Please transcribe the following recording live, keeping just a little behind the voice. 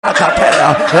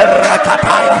Rakataya,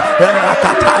 Rakataya,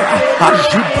 Rakataya,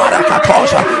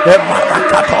 Ajibarakatosha,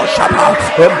 Marakatosha,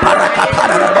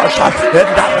 Barakatara,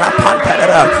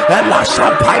 Darapantera,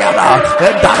 Lasampayana,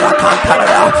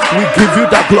 Darakantara. We give you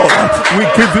the glory, we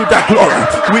give you the glory,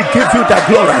 we give you the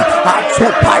glory.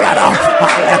 Atupayana,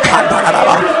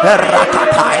 Alekandara,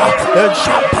 Rakataya,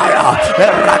 Shampaya,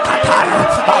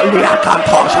 Rakataya,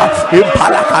 Aliakantosha,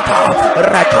 Impalakata,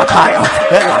 Rakataya,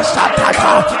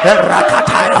 Lasatata,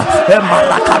 Rakataya,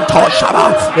 Marakantosha,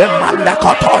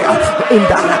 Emanakotoya,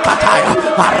 Indarakataya,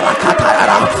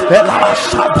 Arakataya,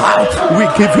 Elavashapa. We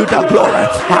give you the glory.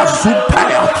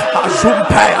 Azumpaya,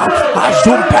 Azumpaya,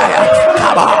 Azumpaya.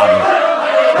 Come on.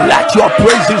 Let your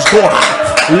praises go high.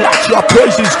 Let your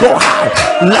praises go high.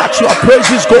 Let your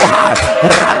praises go high.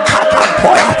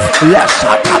 Rantakampoya,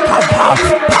 Lesatakampa,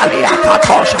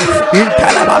 Paliakatosha,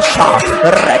 Intelebasha,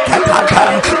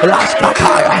 Rekatanta,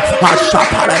 Laskataya,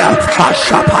 Ashaparada,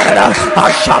 Ashaparada,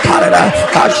 Ashaparada,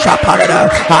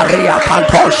 Ashaparada,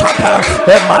 Ariakantosha,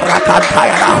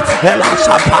 Emarakantayana,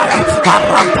 Elasapaya,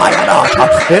 Arampayana,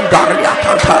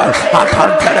 Indariakanta,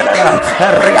 Akantelena,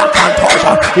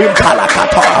 Riakantosha,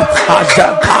 Impalakatoya,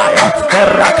 Azempaya,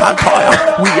 Erakantoya.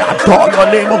 We adore your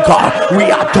name, O God. We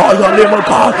adore your name, O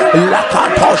God.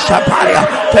 Lakantosha Paria.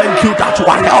 Thank you that you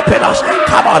are helping us.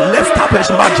 Come on, lift up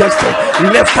his majesty.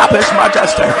 Lift up his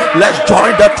majesty. Let's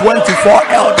join the 24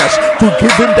 elders to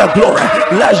give him the glory.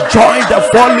 Let's join the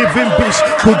 4 living beasts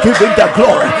to give him the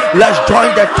glory. Let's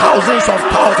join the thousands of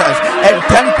thousands and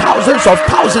 10,000s of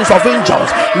thousands of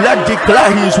angels. Let's declare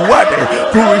he is worthy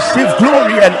to receive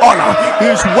glory and honor.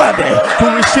 He is worthy to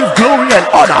receive glory and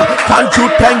honor. Can't you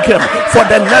thank him for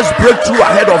the next breakthrough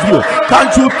ahead of you?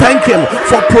 Can't you thank him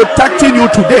for protecting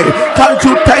you today? Can't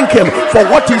you thank him for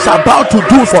what he's about to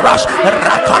do for us?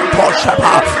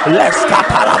 Rakantoshapa,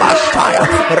 Leskaparabashaya,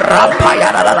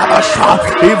 Rampayarabasha,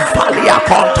 Impalia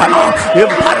Contana,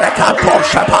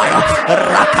 Imparakatoshapaya,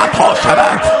 Rakatoshaba,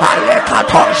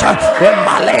 Alekatosha,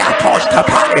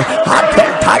 Imaleatoshapaya,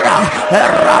 Atentaya,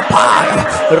 Rapaya,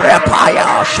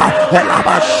 Repayasha,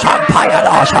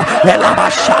 Elabashampayadasha,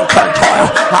 Elabashankantoya,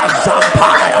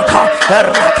 Azampaya,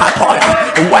 Rakatoya.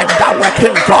 Wonder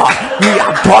working God, we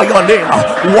adore your name.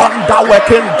 Wonder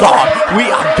working God, we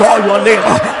adore your name.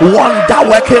 Wonder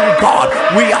working God,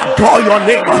 we adore your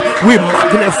name. We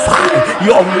magnify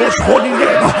your most holy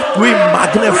name. We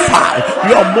magnify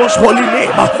your most holy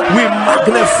name. We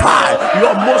magnify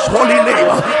your most holy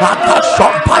name.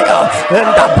 Akasompaya and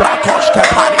the Brakos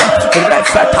Kepania,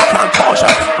 Refetakantosha,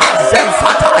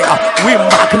 Azemfataya. We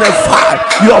magnify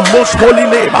your most holy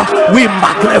name. We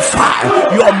magnify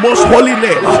your most holy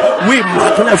name. We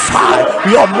magnify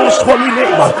your most holy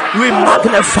name. We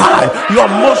magnify your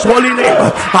most holy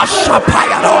name.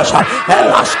 Ashapaya Rosa,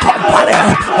 Elas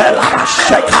Compania,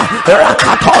 Elasheka,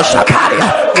 Rakatosha Paria.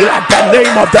 Let the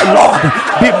name of the Lord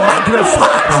be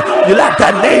magnified. Let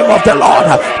the name of the Lord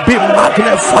be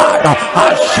magnified.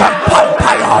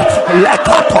 Ashampaya,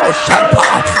 Lekatosha,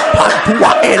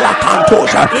 Pantua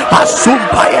Elakantosha,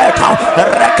 Asumpayeta,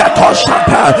 Rekatosha,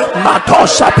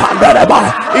 Matosha Pandereba.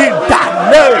 In the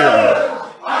name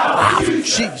of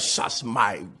Jesus,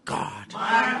 my God.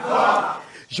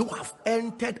 You have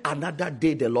entered another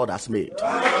day the Lord has made,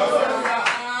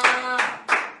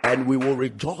 and we will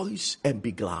rejoice and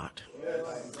be glad.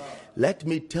 Let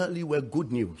me tell you a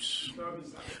good news.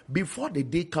 Before the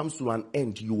day comes to an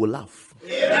end, you will laugh.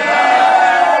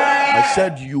 I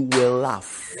said you will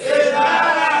laugh.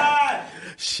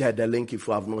 Share the link. If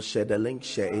you have not shared the link,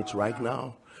 share it right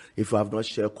now. If you have not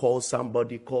shared, call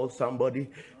somebody.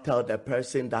 Tell the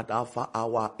person that Alpha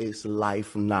Hour is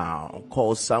live now.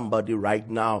 Call somebody right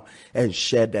now and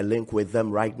share the link with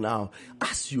them right now.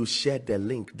 As you share the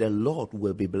link, the Lord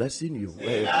will be blessing you.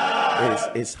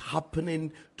 It's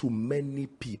happening to many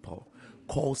people.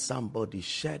 Call somebody,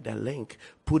 share the link,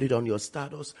 put it on your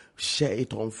status, share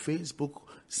it on Facebook,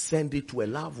 send it to a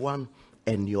loved one,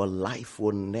 and your life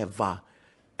will never,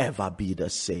 ever be the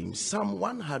same. Psalm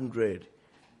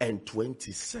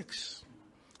 126,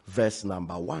 verse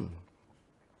number 1.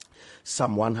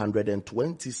 Psalm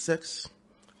 126,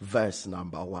 verse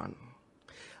number 1.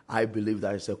 I believe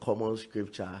that is a common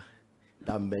scripture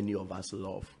that many of us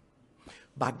love.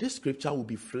 But this scripture will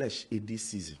be flesh in this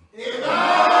season.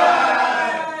 Amen.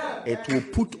 It will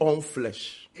put on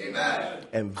flesh. Amen.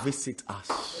 And visit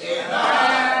us.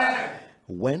 Amen.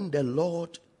 When the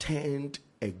Lord turned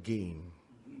again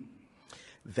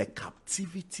the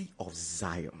captivity of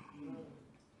Zion,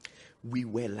 we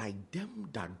were like them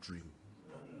that dream.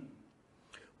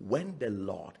 When the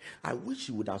Lord, I wish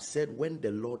he would have said when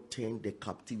the Lord turned the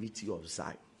captivity of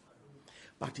Zion.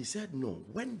 But he said no,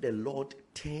 when the Lord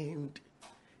turned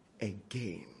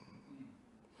again.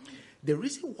 The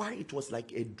reason why it was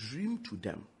like a dream to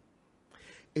them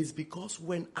is because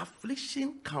when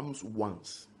affliction comes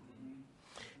once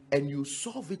and you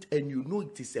solve it and you know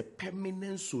it is a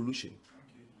permanent solution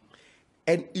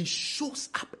and it shows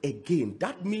up again,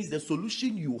 that means the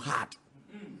solution you had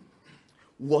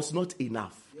was not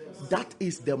enough. That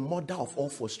is the mother of all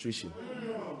frustration.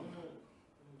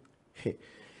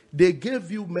 They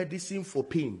gave you medicine for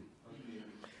pain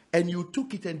and you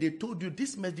took it and they told you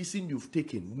this medicine you've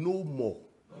taken, no more.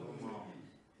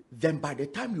 Then by the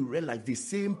time you realize, the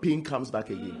same pain comes back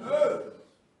again.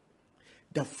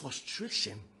 The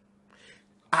frustration.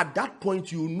 At that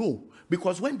point you know,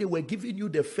 because when they were giving you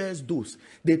the first dose,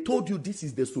 they told you this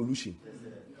is the solution.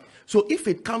 So if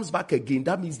it comes back again,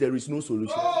 that means there is no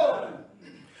solution.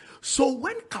 So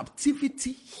when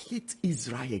captivity hit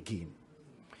Israel again,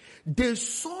 they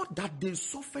saw that they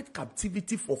suffered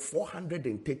captivity for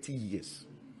 430 years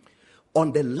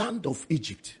on the land of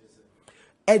Egypt.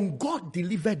 And God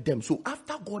delivered them. So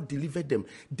after God delivered them,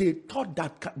 they thought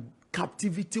that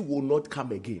captivity will not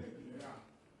come again.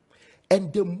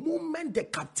 And the moment the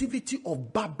captivity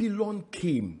of Babylon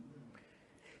came,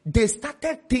 they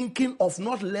started thinking of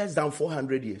not less than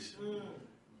 400 years.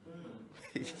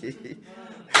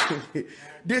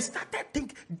 They started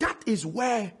thinking, that is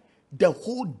where the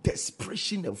whole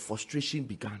desperation and frustration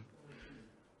began.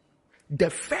 The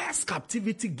first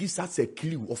captivity gives us a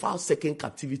clue of how second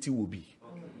captivity will be.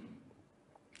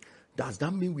 Does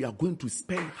that mean we are going to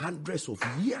spend hundreds of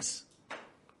years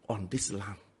on this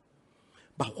land?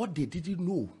 But what they didn't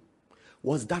know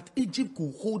was that Egypt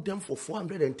could hold them for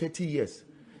 430 years.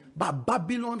 But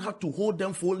Babylon had to hold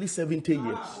them for only 70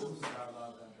 years.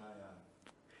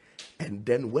 And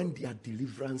then when their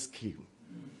deliverance came,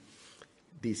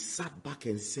 they sat back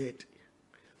and said,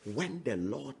 when the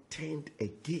Lord turned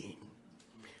again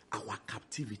our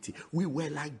captivity, we were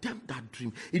like them that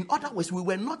dream. In other words, we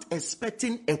were not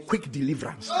expecting a quick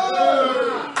deliverance.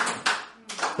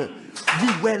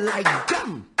 We were like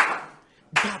them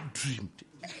that dreamed.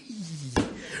 Hey,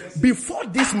 before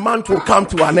this month will come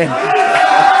to an end,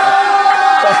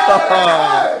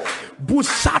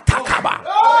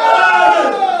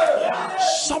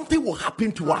 something will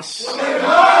happen to us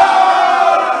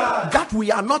that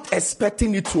we are not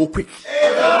expecting it so quick.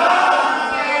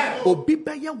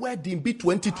 Obibeye wedding be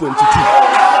 2022.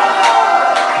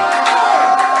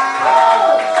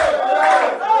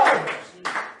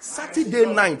 Saturday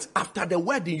night after the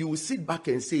wedding, you will sit back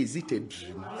and say, is it a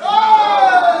dream?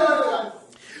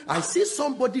 I see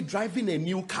somebody driving a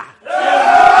new car.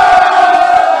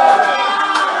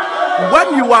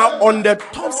 When you are on the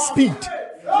top speed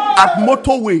at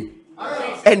motorway,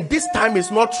 and this time is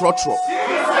not trotro,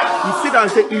 you sit down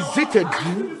and say, is it a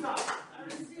dream?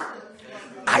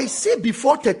 I see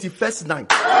before 31st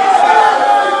night,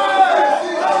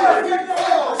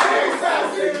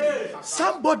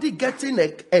 somebody getting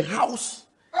a house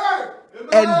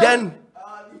and then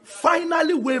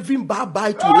finally waving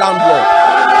bye-bye to landlord.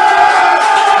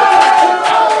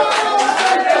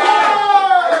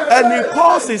 And he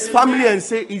calls his family and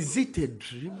say, is it a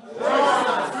dream?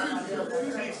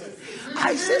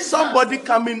 I see somebody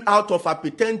coming out of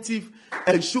hypertensive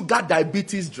and sugar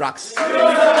diabetes drugs.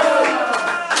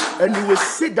 And you will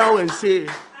sit down and say,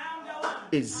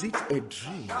 is it a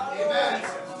dream?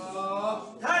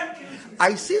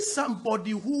 I see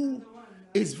somebody who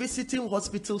is visiting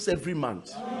hospitals every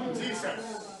month.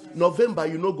 November,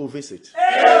 you no go visit.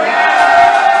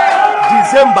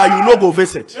 December, you no go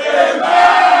visit.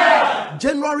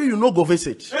 January, you no go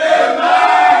visit.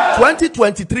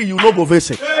 2023, you no go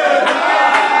visit.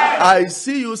 I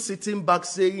see you sitting back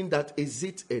saying that, is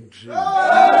it a dream?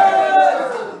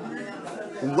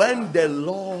 When the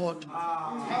Lord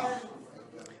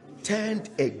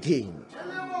turned again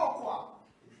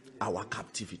our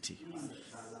captivity,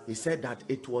 he said that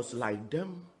it was like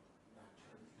them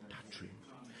that dream.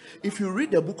 If you read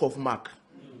the book of Mark,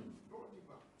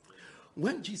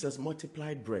 when Jesus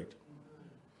multiplied bread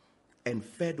and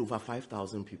fed over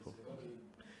 5,000 people,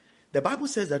 the Bible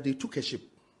says that they took a ship.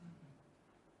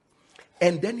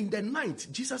 And then in the night,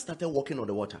 Jesus started walking on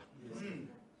the water.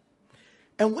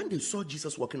 And when they saw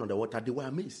Jesus walking on the water, they were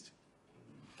amazed.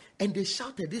 And they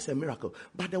shouted, this is a miracle.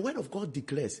 But the word of God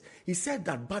declares, he said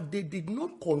that, but they did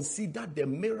not consider the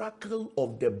miracle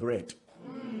of the bread.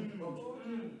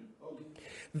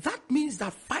 That means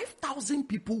that 5,000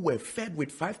 people were fed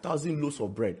with 5,000 loaves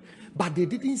of bread. But they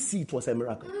didn't see it was a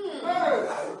miracle.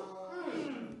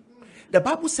 The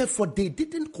Bible said, for they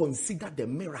didn't consider the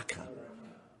miracle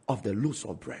of the loaves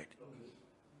of bread.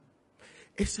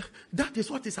 That is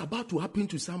what is about to happen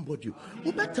to somebody.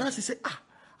 Who better say,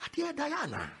 Dear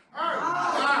Diana.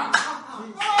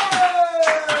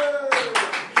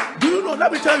 Do you know?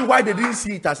 Let me tell you why they didn't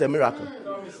see it as a miracle.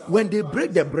 When they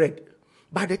break the bread,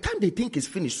 by the time they think it's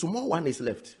finished, small one is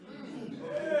left.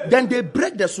 Then they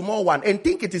break the small one and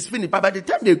think it is finished. But by the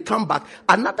time they come back,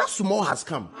 another small has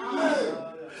come.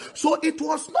 So it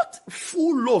was not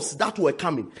full loaves that were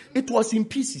coming. It was in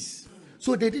pieces.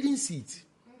 So they didn't see it.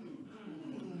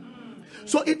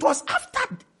 So it was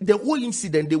after the whole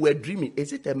incident they were dreaming.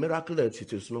 Is it a miracle or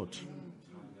it is not?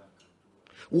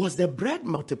 Was the bread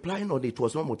multiplying or it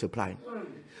was not multiplying?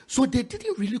 So they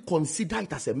didn't really consider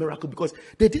it as a miracle because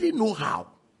they didn't know how.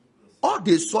 All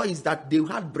they saw is that they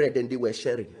had bread and they were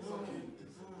sharing.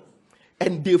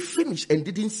 And they finished and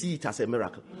didn't see it as a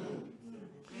miracle.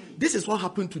 This is what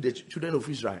happened to the children of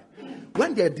Israel.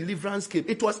 When their deliverance came,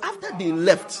 it was after they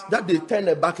left that they turned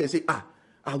their back and said, are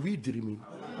we dreaming?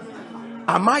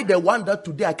 Am I the one that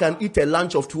today I can eat a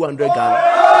lunch of 200 Ghana?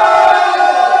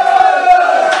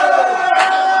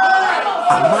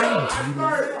 Am I dreaming?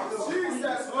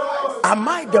 Am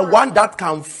I the one that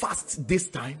can fast this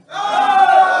time?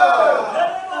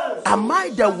 Am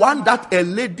I the one that a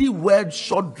lady wear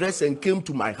short dress and came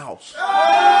to my house?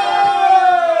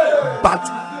 But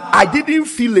I didn't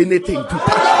feel anything to touch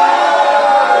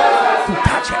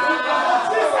her.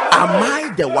 Am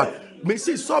I the one? May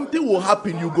see something will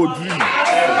happen, you go dream.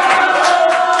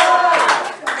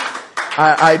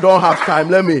 I don't have time.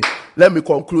 Let me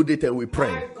conclude it and we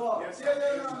pray.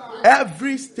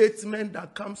 Every statement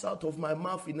that comes out of my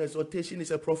mouth in exhortation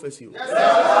is a prophecy. It's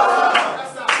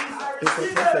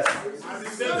a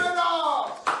prophecy.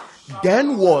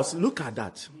 Then was, look at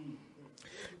that.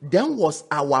 Then was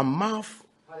our mouth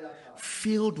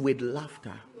filled with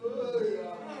laughter.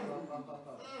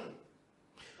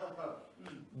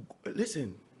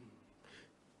 Listen.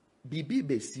 Bibi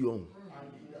Besion.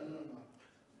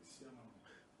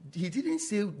 He didn't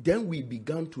say, then we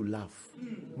began to laugh.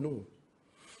 No.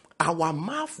 Our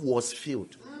mouth was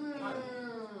filled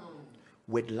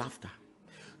with laughter.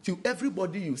 To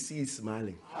everybody you see is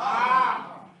smiling.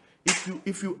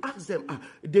 If you ask them,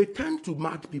 they tend to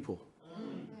mad people.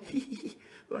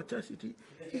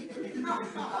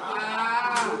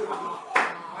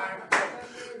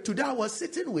 Today I was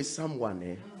sitting with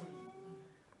someone.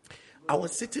 I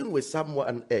was sitting with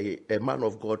someone, a man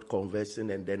of God conversing,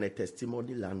 and then a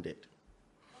testimony landed.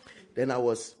 Then I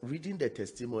was reading the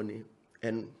testimony,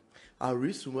 and I'll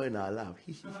read somewhere and I'll laugh.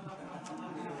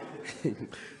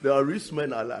 I'll read somewhere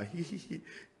and I'll laugh.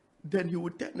 Then he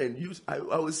would turn and use, I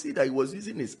would see that he was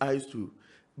using his eyes to,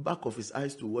 back of his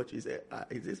eyes to watch. He said,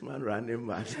 is this man running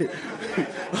mad?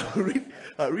 I'll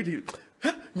read it.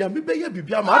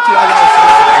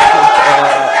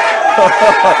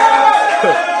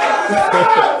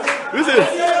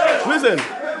 Listen.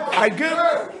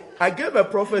 I gave a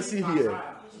prophecy here.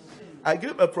 I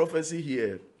gave a prophecy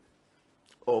here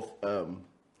of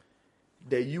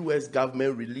the U.S.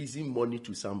 government releasing money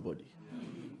to somebody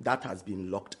that has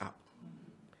been locked up.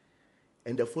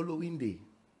 And the following day,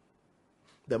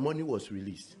 the money was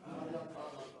released.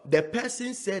 The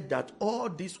person said that all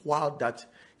this while that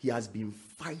he has been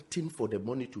fighting for the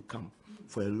money to come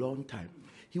for a long time.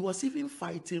 He was even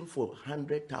fighting for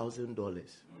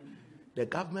 $100,000. The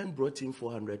government brought him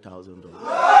 $400,000.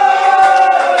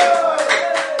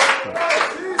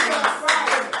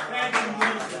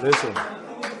 Listen.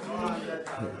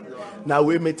 Now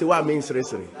we meet what means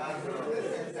wrestling.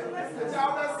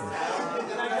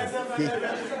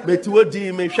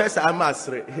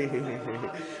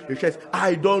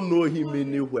 I don't know him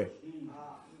anywhere.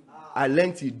 I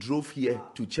learned he drove here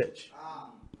to church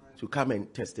to come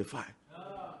and testify.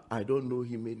 I don't know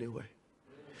him anywhere.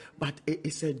 But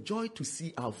it's a joy to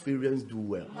see our Alpharians do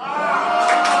well.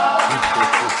 I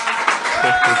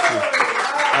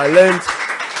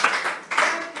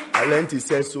learned he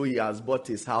says so. He has bought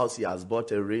his house, he has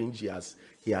bought a range, he has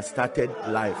started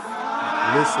life.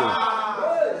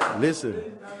 Listen.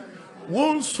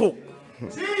 One so he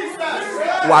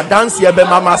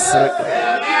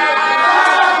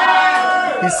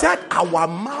said our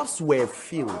mouths were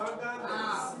filled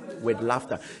with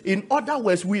laughter. In other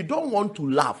words, we don't want to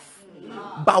laugh,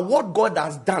 but what God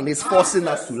has done is forcing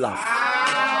us to laugh.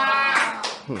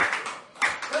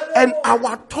 And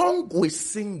our tongue was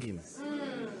singing.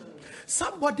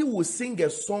 Somebody will sing a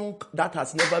song that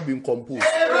has never been composed.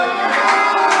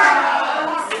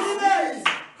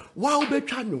 Wow,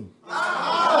 Betano.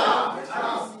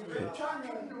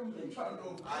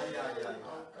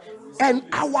 And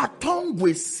our tongue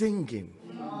was singing.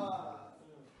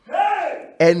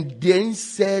 And then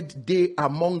said they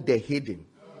among the hidden,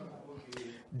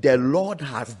 the Lord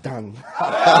has done.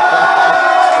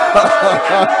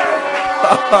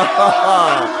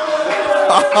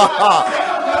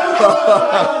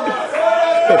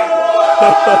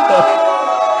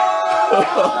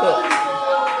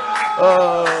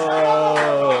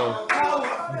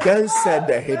 Then said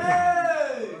the hidden,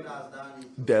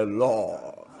 the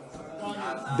Lord,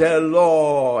 the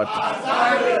Lord,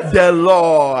 the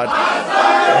Lord,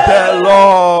 the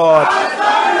Lord.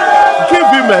 Give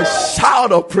him a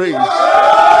shout of praise.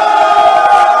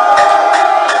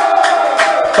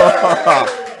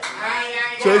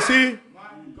 So you see,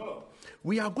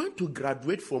 we are going to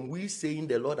graduate from we saying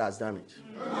the Lord has done it.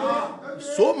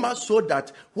 So much so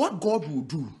that what God will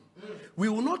do, we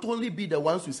will not only be the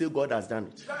ones who say God has done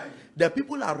it. The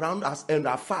people around us and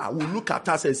afar will look at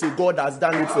us and say God has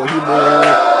done it for him.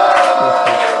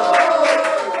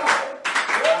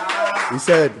 He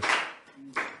said,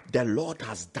 the Lord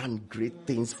has done great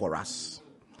things for us.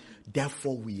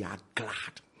 Therefore we are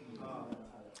glad.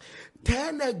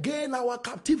 Turn again our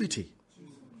captivity,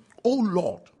 O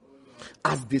Lord,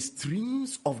 as the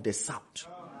streams of the south.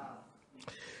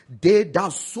 They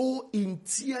that sow in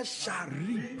tears shall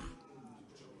reap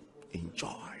in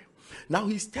joy. Now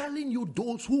he's telling you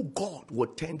those who God will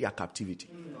turn their captivity.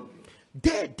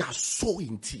 They that sow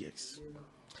in tears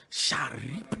shall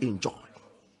reap in joy.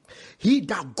 He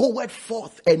that goeth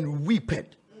forth and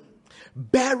weepeth,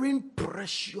 bearing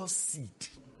precious seed,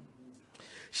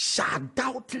 shall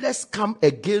doubtless come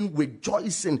again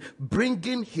rejoicing,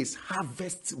 bringing his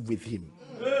harvest with him.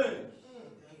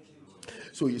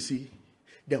 So you see,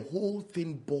 the whole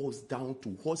thing boils down to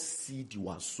what seed you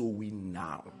are sowing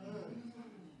now.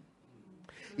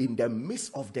 In the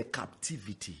midst of the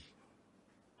captivity,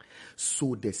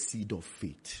 sow the seed of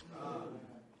faith.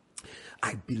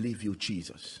 I believe you,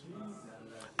 Jesus.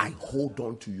 I hold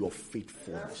on to your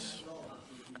faithfulness.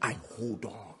 I hold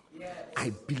on.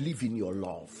 I believe in your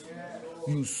love.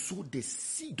 You sow the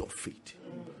seed of faith.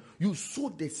 You sow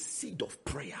the seed of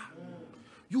prayer.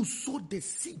 You sow the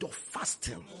seed of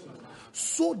fasting.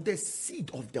 Sow the seed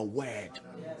of the word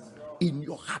in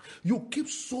your heart. You keep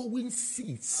sowing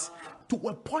seeds to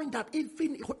a point that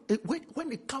even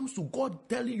when it comes to God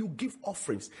telling you give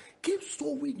offerings, keep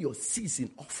sowing your seeds in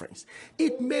offerings.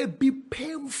 It may be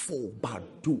painful,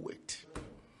 but do it.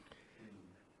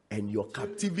 And your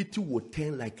captivity will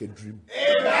turn like a dream.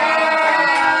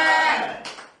 Amen.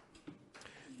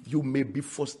 You may be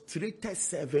frustrated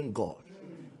serving God.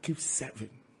 Keep serving.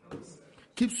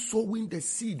 Keep sowing the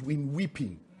seed in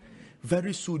weeping.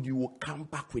 Very soon you will come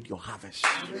back with your harvest.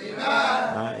 Amen.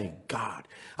 My God.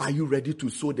 Are you ready to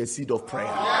sow the seed of prayer?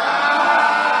 Yeah.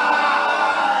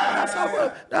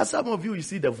 That's some of you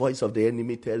see the voice of the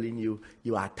enemy telling you,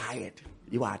 you are tired.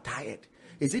 You are tired.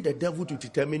 Is it the devil to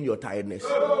determine your tiredness?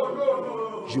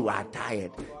 You are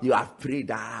tired. You have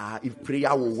prayed. If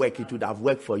prayer will work, it would have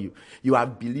worked for you. You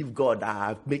have believed God.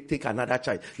 Take another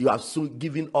child. You have soon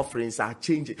given offerings.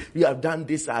 Change it. You have done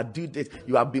this. Do this.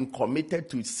 You have been committed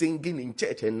to singing in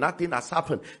church and nothing has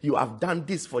happened. You have done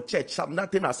this for church.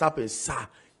 Nothing has happened. Sir,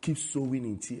 keep sowing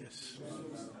in tears.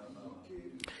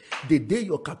 The day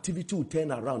your captivity will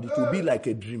turn around, it will be like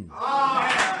a dream.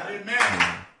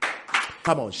 Amen.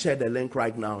 Come on, share the link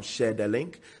right now. Share the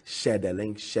link. Share the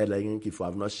link. Share the link. If you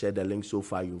have not shared the link so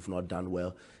far, you've not done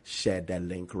well. Share the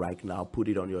link right now. Put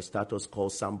it on your status.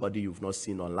 Call somebody you've not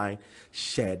seen online.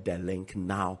 Share the link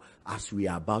now. As we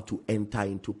are about to enter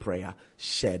into prayer,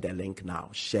 share the link now.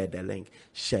 Share the link.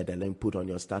 Share the link. Put on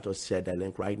your status. Share the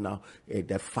link right now.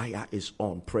 The fire is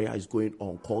on. Prayer is going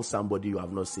on. Call somebody you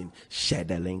have not seen. Share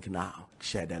the link now.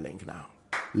 Share the link now.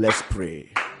 Let's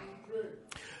pray.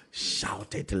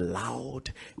 Shout it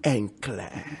loud and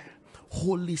clear.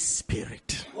 Holy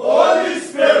Spirit. Holy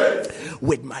Spirit.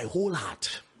 With my whole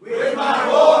heart. With my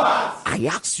whole heart. I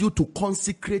ask you to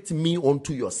consecrate me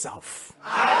unto yourself.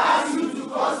 I ask you to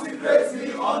consecrate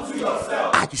me unto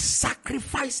yourself. I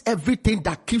sacrifice everything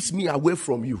that keeps me away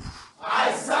from you.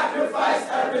 I sacrifice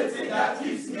everything that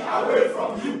keeps me away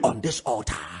from you. On this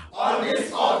altar. On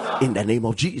this altar. In the name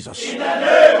of Jesus. In the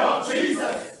name of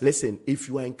Jesus. Listen, if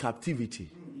you are in captivity,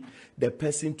 the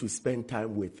person to spend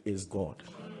time with is God.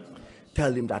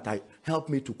 Tell him that help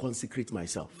me to consecrate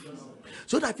myself.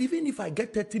 So that even if I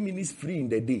get 30 minutes free in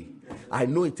the day, I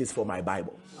know it is for my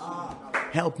Bible.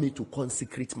 Help me to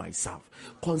consecrate myself.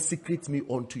 Consecrate me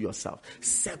unto yourself.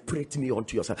 Separate me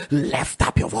unto yourself. Lift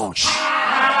up your voice.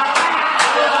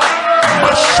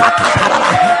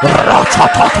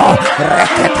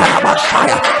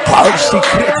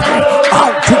 Consecrate me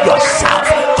unto yourself.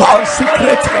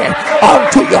 Consecrate me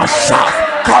unto yourself.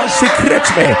 Consecrate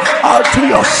me unto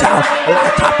yourself.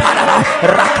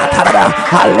 Rakatarada,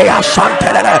 Alea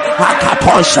Santere,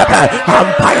 Akatonsebe,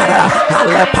 Ampire,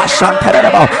 Alepa Santere,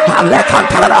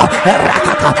 Alecantarada,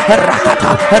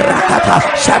 Rakata.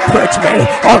 Separate me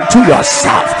unto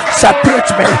yourself.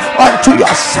 Separate me unto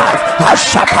yourself.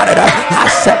 Ashaparada,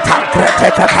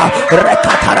 Asetangretekata,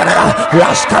 Rekatarada,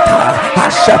 Laskata,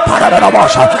 Ashaparada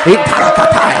Mosha,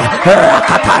 Intarakataya,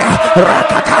 Rakataya.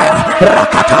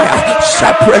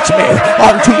 Separate me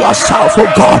unto yourself, oh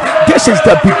God. This is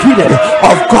the beginning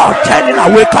of God turning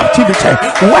away captivity.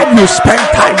 When you spend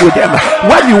time with Him,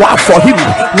 when you are for Him,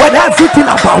 when everything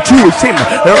about you is Him.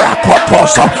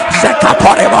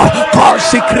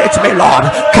 Consecrate me, Lord.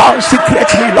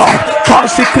 Consecrate me, Lord.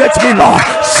 Consecrate me, Lord.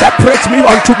 Separate me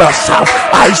unto myself.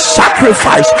 I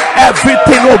sacrifice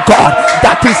everything, oh God,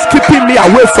 that is keeping me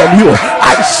away from you.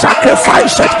 I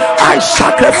sacrifice it. I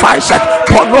sacrifice it.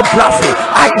 Pornography.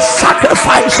 I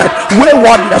sacrifice it.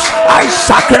 Waywardness. I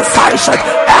sacrifice it.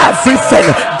 Everything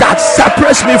that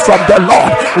separates me from the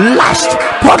Lord. Lust,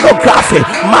 pornography,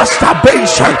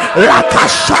 masturbation,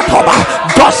 lakashatoba,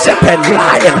 gossip and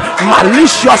lying,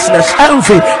 maliciousness,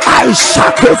 envy. I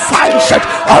sacrifice it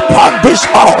upon this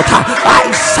altar.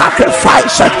 I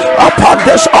sacrifice it upon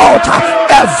this altar.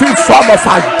 Every form of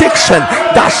addiction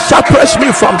that separates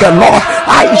me from the Lord,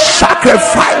 I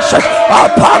sacrifice it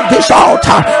upon this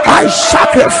altar. I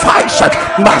sacrifice it.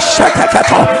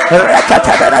 Maseketo,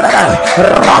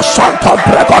 Rasanto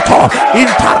Bregoto,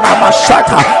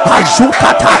 Intanamasata,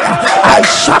 Azukataya. I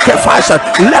sacrifice it.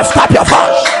 Lift up your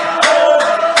voice.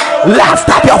 Lift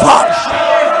up your voice.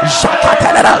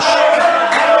 Zakateleras.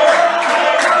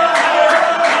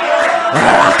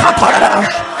 Rakaparas.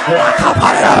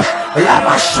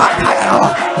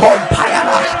 Lamasataya.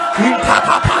 Hompayaras.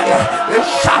 Intakapaya. It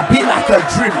shall be like a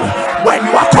dream when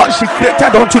you are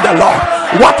consecrated unto the Lord.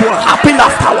 What will happen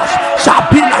afterwards shall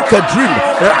be like a dream.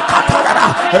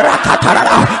 Rakatarara,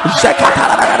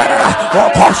 Zekatarara,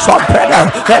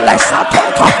 Okosobreda,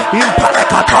 Elesatoka,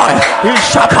 Impalekatoya,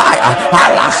 Ishapaya,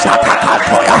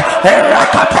 Alasatatoya,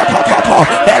 Erakatoto,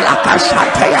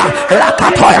 Elakasantea,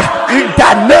 Lakatoya. In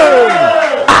the name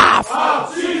of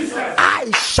Jesus,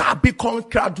 I shall be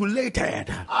congratulated.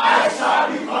 I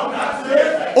shall be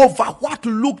congratulated over what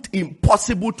looked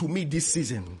impossible to me this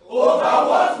season. Over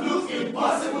what looked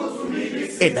impossible to me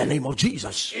this season. In the name of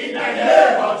Jesus. In the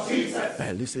name of Jesus.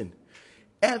 Listen,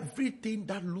 everything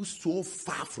that looks so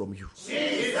far from you,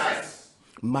 Jesus,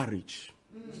 marriage,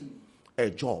 a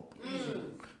job,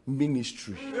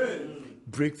 ministry,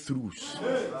 breakthroughs,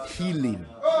 healing,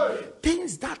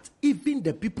 things that even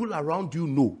the people around you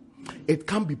know it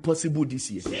can be possible this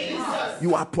year. Jesus.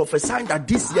 You are prophesying that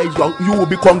this year you will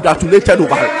be congratulated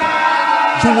over it.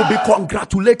 You will be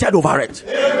congratulated over it.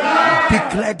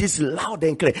 Declare this loud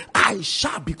and clear. I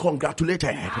shall be congratulated.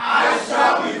 I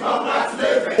shall be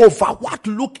congratulated over what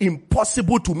looked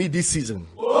impossible to me this season.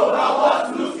 Over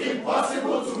what looked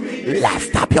impossible to me.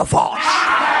 Lift up your voice.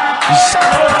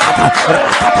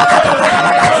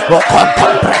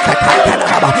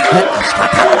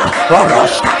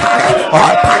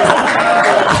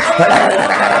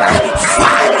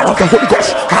 Fire of the Holy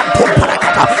Ghost.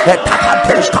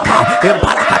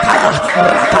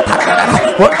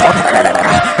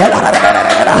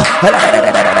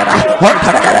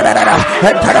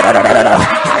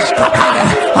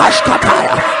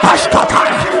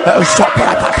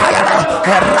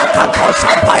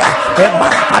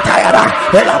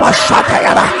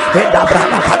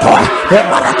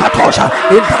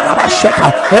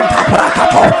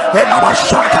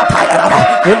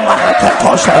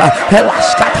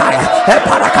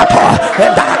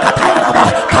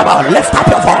 Come on, lift up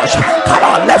your voice. Come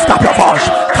on, lift up your voice.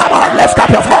 Come on, lift up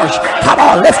your voice. Come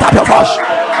on, lift up your voice.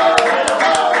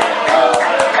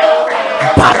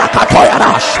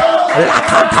 Barakatoyarash,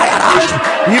 Lakantayarash,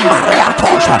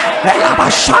 Imariatosha,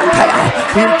 Elabashantaya,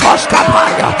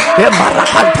 Intoskapaya,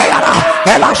 Imarakantayara,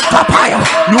 Elastapaya.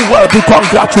 You will be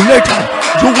congratulated.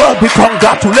 You will be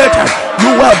congratulated.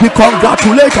 You will be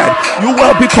congratulated. You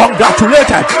will be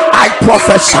congratulated. I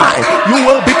prophesy. You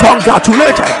will be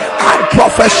congratulated. I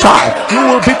prophesy. You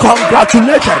will be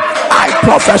congratulated. I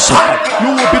prophesy.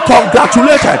 You will be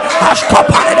congratulated. As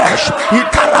Kopanides, in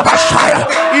Karabashaya,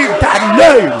 in the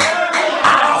name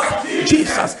of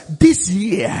Jesus. This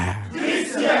year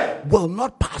will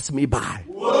not pass me by.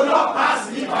 Will not pass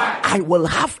me by. I will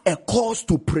have a cause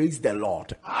to praise the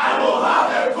Lord. I will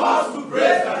have a cause to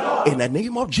praise the Lord. In the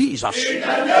name of Jesus. In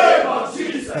the name of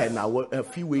Jesus. And I will a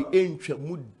few way enter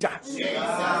muda.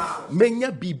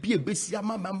 Menya bibi besia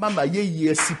mama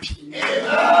ye sipi.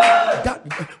 That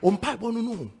on pipe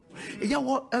no.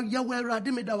 Yawa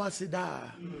Radi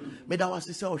Medawasida.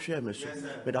 Medawasisa or share me.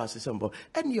 Medawasisa.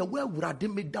 And Yawa Radi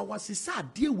Medawasisa,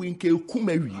 dear Winke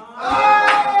Kumeri.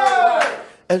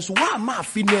 And so why my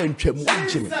fine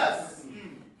watching?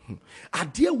 A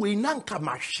dear way nanka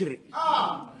mashiri.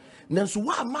 Nanso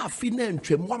why my fine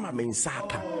wama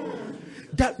mensaka.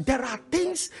 There are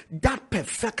things that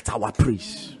perfect our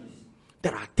praise.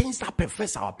 There are things that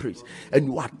perfect our praise. And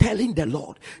you are telling the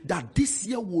Lord that this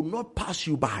year will not pass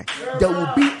you by. There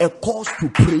will be a cause to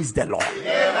praise the Lord.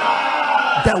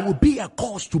 There will be a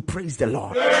cause to praise the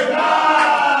Lord.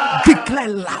 Declare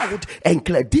loud and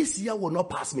clear. This year will not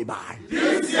pass me by.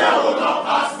 This year will not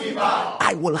pass me by.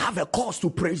 I will have a cause to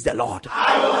praise the Lord.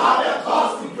 I will have a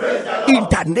cause to praise the Lord. In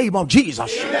the name of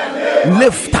Jesus.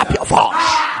 Lift up your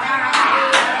voice.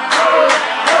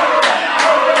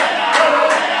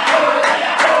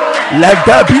 Let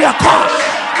there be a cause.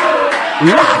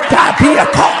 Let there be a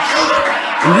cause.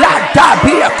 Let there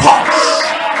be a cause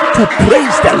to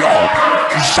praise the Lord.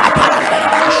 There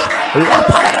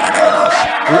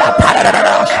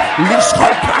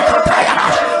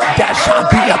shall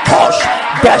be a cause.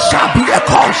 There shall be a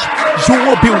cause. You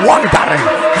will be wondering,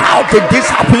 how did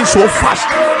this happen so fast?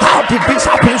 How did this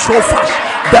happen so fast?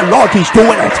 The Lord is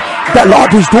doing it. The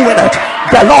Lord is doing it.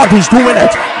 The Lord is doing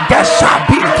it. There shall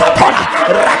be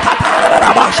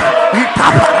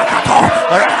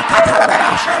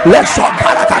let's on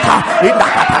Parakata in the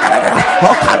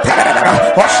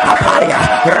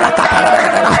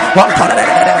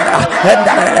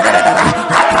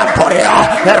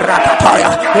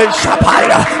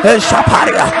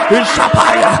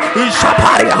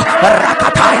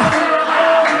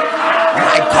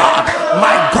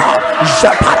my God,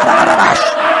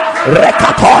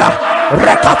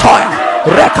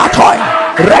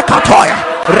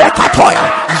 Rekatoya,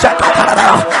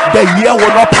 the year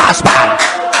will not pass by.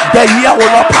 The year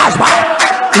will not pass by.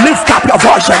 Lift up your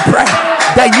voice and pray.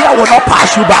 The year will not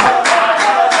pass you by.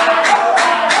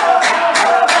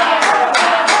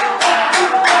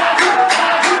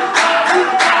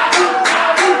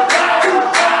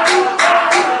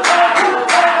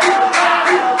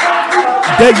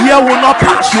 The year will not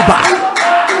pass you by.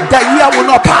 The year will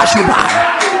not pass you by.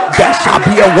 There shall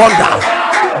be a wonder.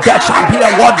 There shall be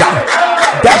a wonder.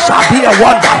 There shall be a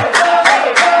wonder.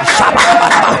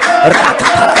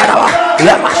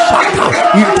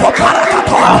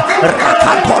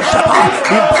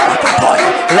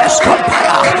 Let's compare.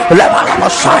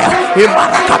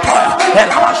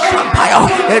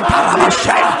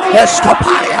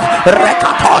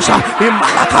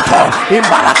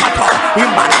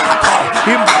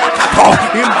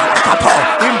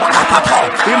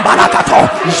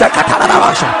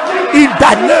 In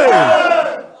the name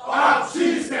of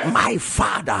Jesus. My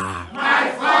Father,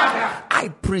 I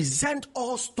present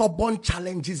all stubborn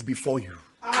challenges before you.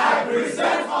 I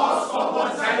present all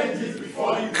stubborn challenges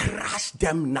before you. Crush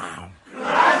them now.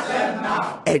 Crush them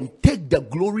now. And take the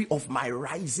glory of my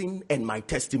rising and my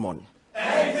testimony.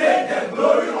 And take the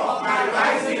glory of my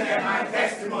rising and my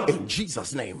testimony. In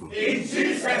Jesus' name. In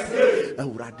Jesus' name.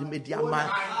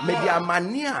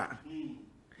 Mediamania.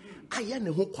 I am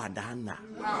who kwadana.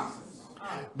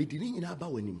 Bidini ina ba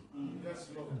wanim.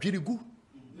 Dwirigu.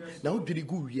 Na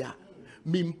dwirigu wia.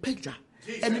 Mimpeja.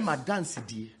 Any my dance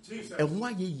die. And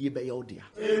why ye be your dear.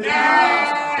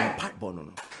 And part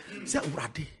bono. Say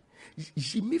urade.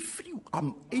 Ye me free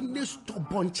any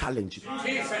stubborn challenge.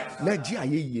 Nadia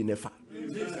ye nefa.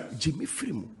 Jimmy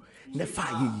free mu. Nefa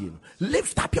ye.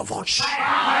 Lift up your voice.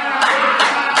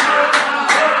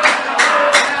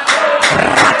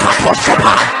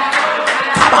 Rakatoshaba.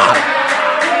 Come on.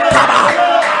 Come on.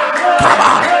 Come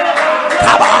on.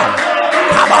 Come on.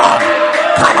 Come on.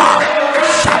 Come on.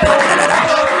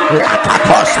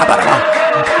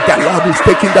 The Lord is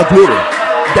taking the glory.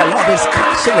 The Lord is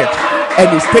crushing it. And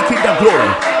he's taking the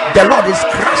glory. The Lord is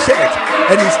crushing it.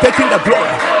 And he's taking the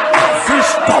glory. Every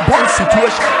stubborn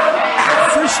situation.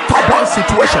 Every stubborn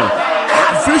situation.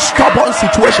 Every stubborn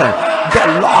situation. The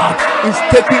Lord is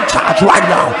taking charge right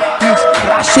now. He's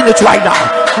crushing it right now.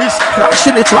 He's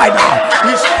crushing it right now.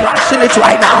 He's crushing it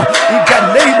right now. In the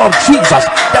name of Jesus,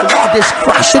 the Lord is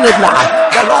crushing it now.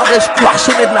 The Lord is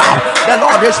crushing it now. The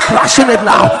Lord is crushing it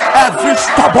now. Every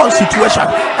stubborn situation,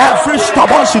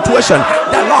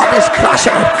 the Lord is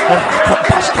crushing it.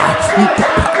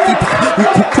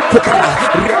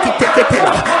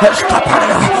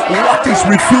 What is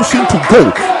refusing to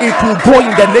go, it will go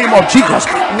in the name of Jesus.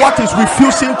 What is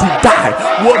refusing to die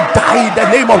will die in the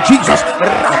name of Jesus.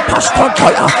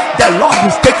 The Lord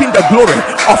is taking the glory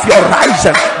of your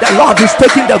rising. The Lord is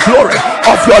taking the glory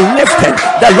of your lifting.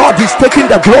 The Lord is taking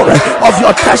the glory of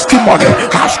your testimony.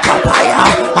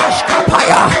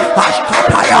 Ashkapaya,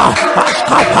 Ashkapaya,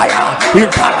 Ashkapaya,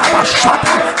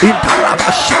 Intarabashata,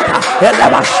 Intarabashata,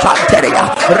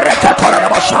 Elevashanteria,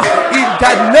 Rekatorabasha, in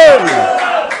the name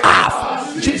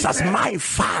of Jesus, my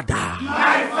Father,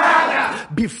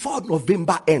 before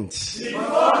November ends,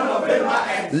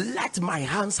 let my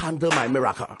hands handle my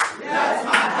miracle.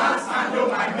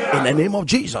 In the name of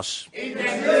Jesus.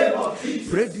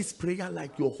 Pray this prayer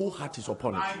like your whole heart is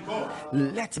upon it.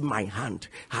 Let my hand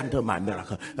handle my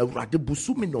miracle. Ma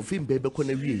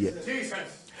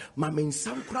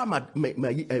mensam kura ma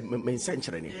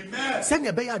mensenchre send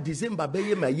ye be ya December be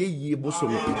ye ma ye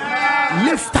bosom.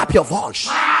 Lift up your voice.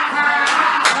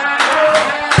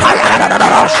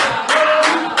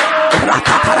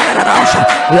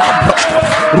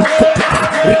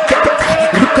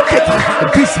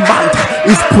 This month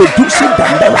is producing the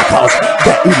miracles,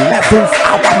 the 11th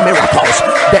hour miracles,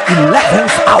 the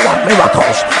 11th hour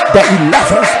miracles, the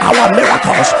 11th hour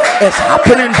miracles is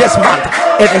happening this month.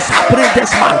 It is happening this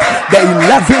month. The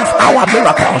 11th hour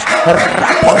miracles.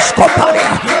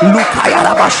 Raposcoparia,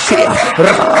 Lukayarabashia,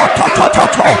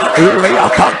 Rotototo,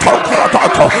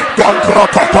 Riacototo,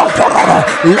 Donkrototo,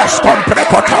 Let's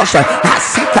Comprecotos,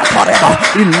 Asika Toreba,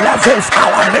 11th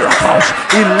hour miracles,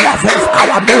 11th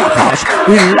hour miracles,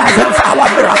 11th hour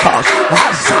miracles,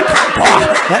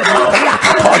 Asakato, and Maria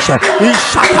Katosha,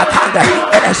 Ishakatanda.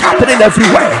 It is happening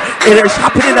everywhere. It is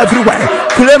happening everywhere.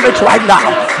 Claim it right now.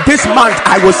 This month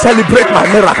I will celebrate my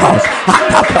miracles.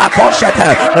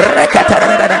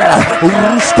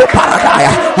 Rusko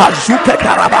Paradaya, Azuke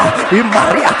Taraba, in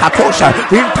Maria Katosha,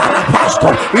 in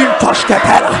Tarapasto, in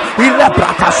Tosketera, in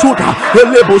Lebrakasuda, in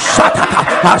Lebusataka,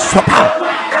 Asopa.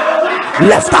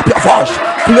 Lift up your voice.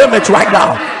 Claim it right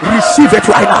now. Receive it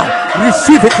right now.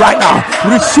 Receive it right now.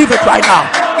 Receive it right now.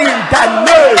 In the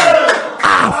name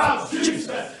of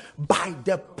Jesus. By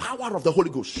the power of the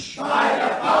Holy Ghost.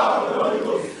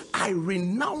 I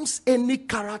renounce any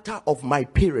character of my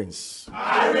parents.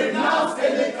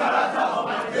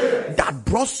 That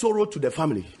brought sorrow to the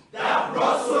family.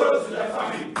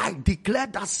 I declare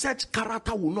that such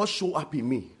character will not show up in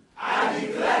me.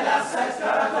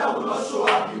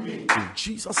 In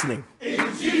Jesus' name.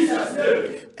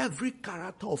 Every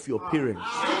character of your parents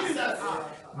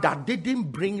that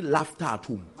didn't bring laughter at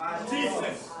home,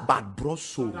 but brought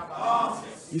sorrow.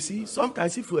 You see,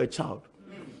 sometimes if you're a child,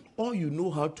 all you know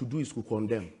how to do is to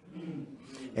condemn.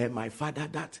 And my father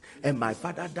that, and my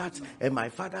father that, and my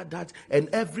father that. And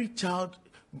every child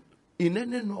in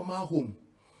any normal home,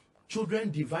 children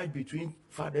divide between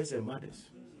fathers and mothers.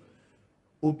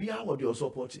 Obia what you're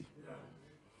supporting.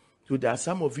 So there are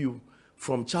some of you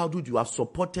from childhood you have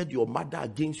supported your mother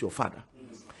against your father.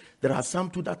 There are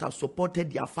some too that have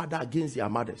supported their father against their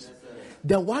mothers.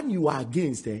 The one you are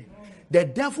against, the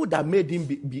devil that made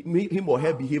him or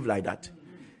her behave like that,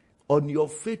 on your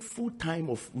faithful time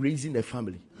of raising a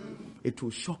family, it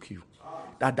will shock you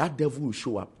that devil will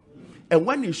show up. And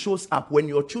when it shows up, when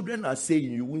your children are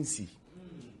saying, you won't see.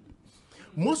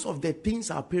 Most of the things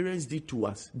our parents did to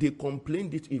us, they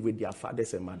complained it with their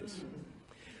fathers and mothers.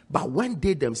 But when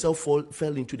they themselves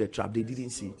fell into the trap, they didn't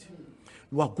see it.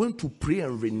 You are going to pray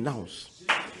and renounce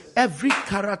every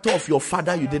character of your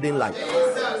father you didn't like.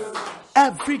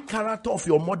 Every character of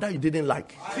your mother you didn't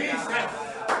like.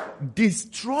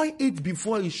 Destroy it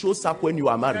before it shows up when you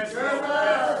are married.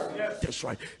 That's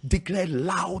right. Declare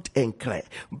loud and clear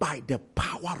by the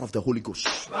power of the Holy Ghost.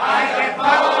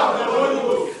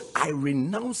 I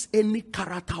renounce any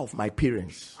character of my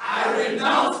parents.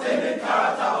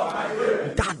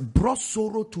 That brought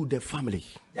sorrow to the family.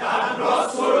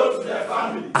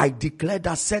 I declare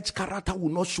that such character will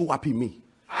not show up in me.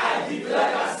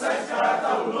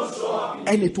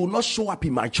 And it will not show up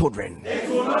in my children.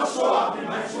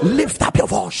 Lift up your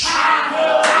voice.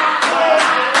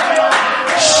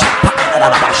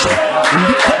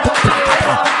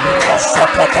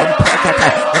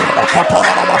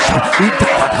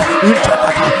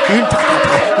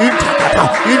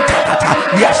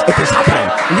 Yes, it is happening.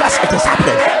 Yes, it is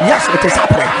happening. Yes, it is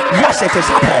happening. Yes, it is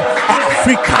happening.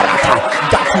 Every character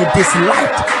that you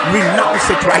dislike, renounce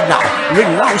it right now.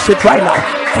 Renounce it right now.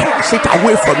 Cast it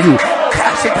away from you.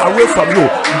 Cast it away from you.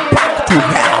 Back to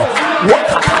hell.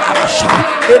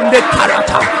 Any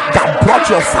character that brought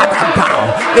your father down,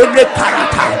 any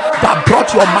character that brought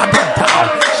your mother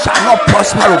down, shall not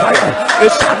prosper over you.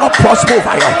 It shall not prosper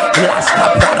over you.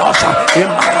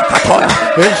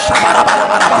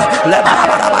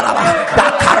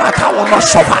 That character will not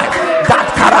survive. That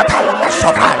character will not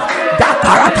survive. That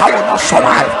character will not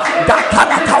survive. That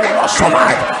character will not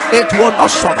survive. It will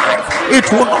not survive. It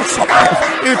will not survive.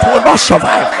 It will not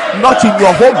survive. Not in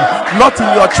your home, not in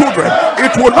your children.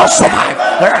 It will not survive.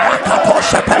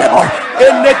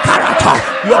 Any character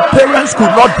your parents could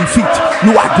not defeat,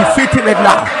 you are defeating it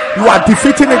now. You are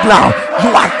defeating it now.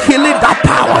 You are killing that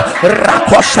power.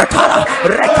 Rakoshetara,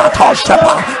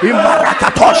 Rekatoshepa,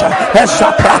 Imarakatosha,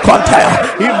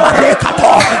 Esaprakontea,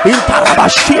 Imarekato,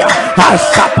 Intarabashia,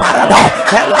 Asaparada,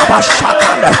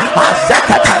 Elabashakanda,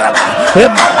 Azekatarada,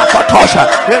 Imarakatosha,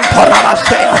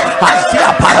 Intorabashea,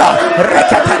 Aziapara,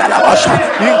 Rekatarabasha,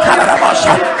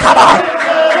 Inkarabasha. Come on.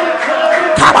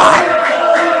 Come on.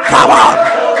 Come on.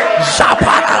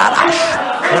 Zaparadash,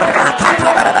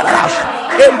 Rakatarash.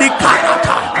 Any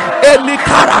character, any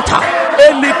character,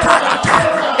 any character,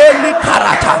 any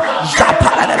character,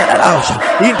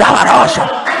 in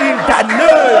the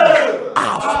name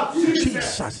of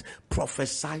Jesus,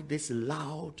 prophesy this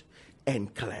loud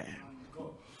and clear.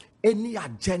 Any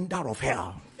agenda of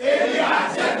hell,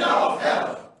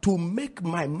 to make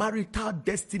my marital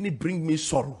destiny bring me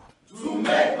sorrow.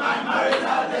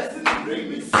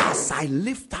 As I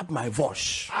lift up my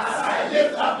voice,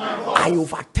 I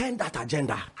overturn that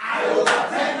agenda.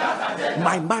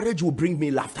 My marriage will bring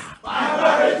me laughter.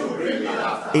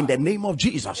 In the name of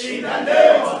Jesus.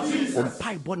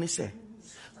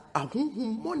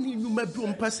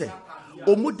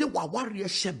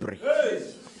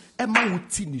 Emma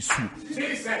Utini Su.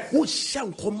 Who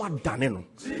shall come down?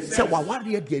 Say,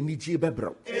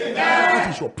 that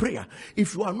is your prayer.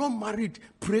 If you are not married,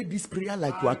 pray this prayer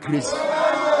like you are crazy.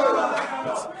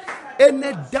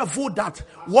 Any devil that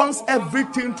wants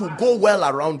everything to go well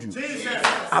around you,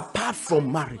 apart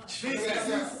from marriage,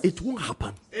 it won't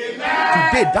happen.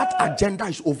 Today, that agenda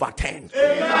is overturned.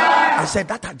 I said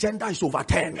that agenda is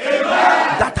overturned.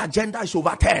 That agenda is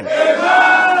overturned.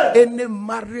 Any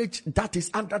marriage that is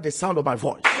under the sound of my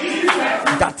voice,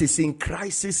 that is in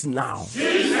crisis now,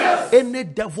 any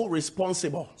devil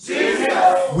responsible,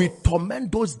 we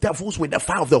torment those devils with the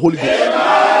fire of the Holy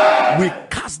Ghost. We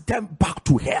cast them back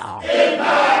to hell.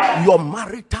 Your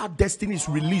marital destiny is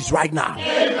released right now.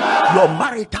 Your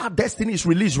marital destiny is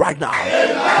released right now.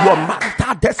 Your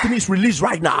marital destiny is released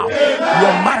right now.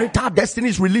 Your marital destiny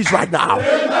is released right now.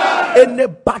 Any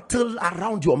battle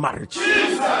around your marriage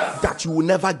that you will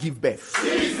never give birth,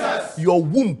 your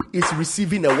womb is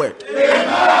receiving a word.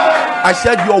 I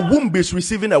said your womb is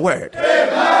receiving a word.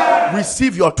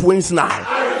 Receive your twins now.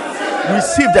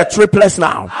 Receive the triplets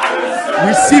now.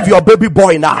 Receive your baby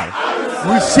boy now.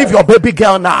 Receive your baby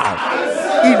girl now.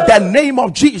 In the name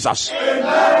of Jesus.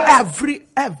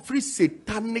 Every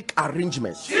satanic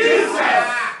arrangement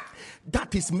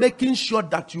that is making sure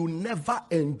that you never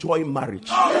enjoy marriage.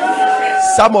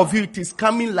 Some of you, it is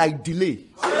coming like delay.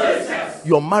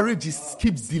 Your marriage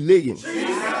keeps delaying.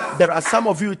 There are some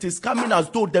of you, it is coming as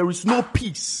though there is no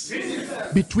peace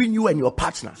between you and your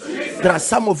partner. There are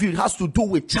some of you, it has to do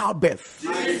with childbirth.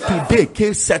 Today,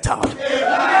 case settled.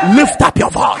 Lift up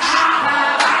your voice.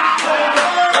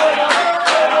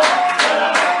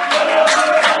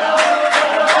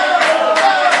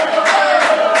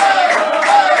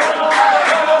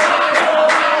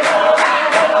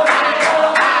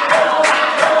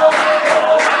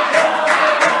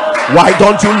 Why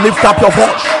don't you lift up your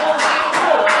voice?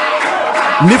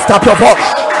 Lift up your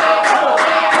voice.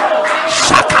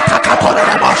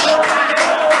 Shakatakatoradabash.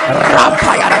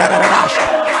 Rampayaradabash.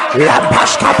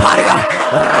 Lampashkaparia.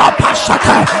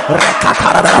 Rapashaka.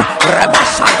 Rekatarada.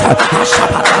 Remasanta.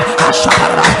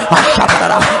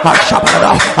 Ashaparada.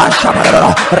 Rakatarada.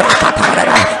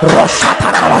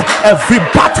 Roshatarada. Every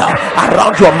battle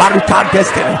around your marital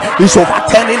destiny is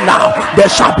overturning now. There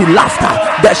shall be laughter.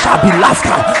 There shall be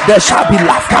laughter. There shall be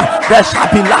laughter. There shall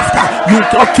be laughter. You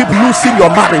will not keep losing your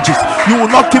marriages. You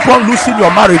will not keep on losing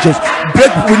your marriages.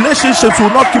 Break relationships will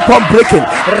not keep on breaking.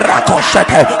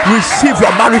 Rakoshete. Receive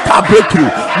your marital breakthrough.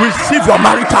 Receive your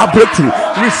marital breakthrough.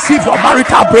 Receive your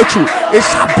marital breakthrough. It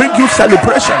shall bring you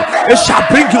celebration. It shall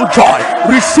bring you joy.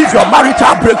 Receive your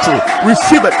marital breakthrough.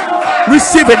 Receive it.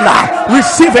 Receive it now.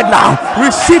 Receive it now.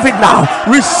 Receive it now.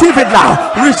 Receive it now.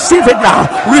 Receive it now.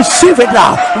 Receive it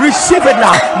now. Receive it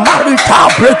now. Marital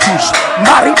breakthroughs.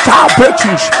 Marital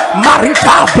breakthroughs.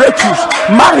 Marital breakthroughs.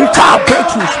 Marital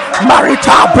breakthroughs.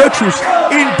 Marital breakthroughs.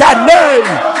 In the name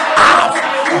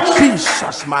of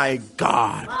Jesus, my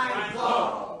God.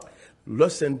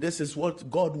 Listen, this is what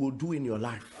God will do in your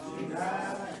life.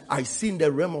 I see in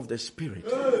the realm of the spirit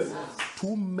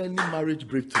too many marriage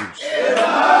breakthroughs.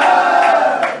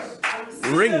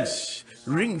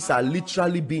 Rings are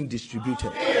literally being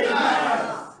distributed.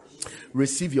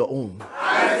 Receive your own.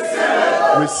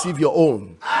 Receive your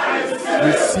own.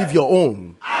 Receive your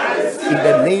own. In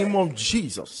the name of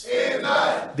Jesus.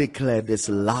 Declare this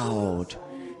loud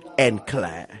and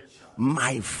clear.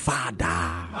 My Father.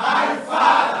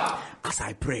 As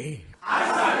I pray.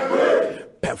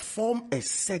 Perform a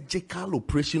surgical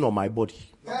operation on my body.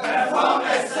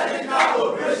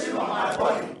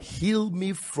 Heal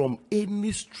me from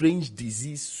any strange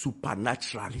disease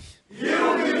supernaturally.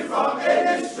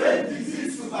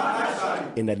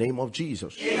 In the name of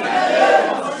Jesus.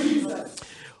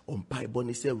 On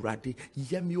Bible say ready,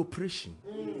 yemi operation.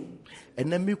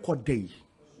 And then me day.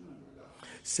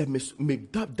 Say me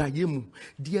that dayemu.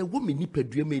 Dear woman ni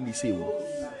pedue me ni say.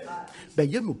 But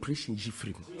yemi operation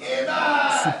jifrim.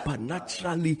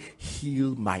 Supernaturally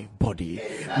heal my body.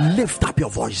 Lift up your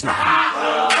voice now.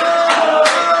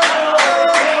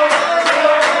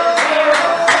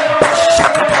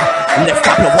 Lift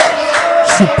up your voice.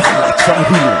 Supernatural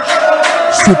healings.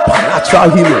 Supernatural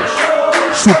healings.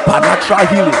 Supernatural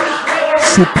healings.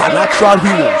 Supernatural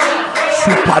healings.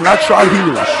 Supernatural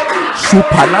healings.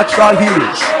 Supernatural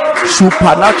healings.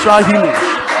 Supernatural healings.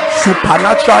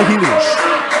 Supernatural healings.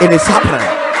 It is happening.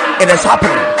 It is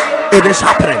happening. It is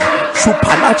happening.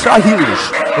 Supernatural healings.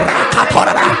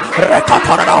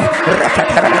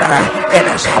 It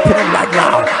is happening right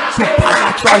now.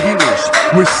 Supernatural healings.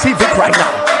 Receive it right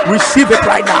now. Receive it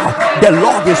right now. The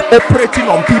Lord is operating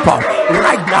on people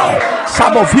right now.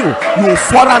 Some of you will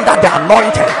fall under the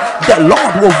anointing. The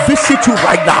Lord will visit you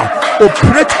right now.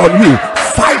 Operate on you.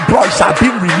 Fibroids are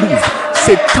being removed.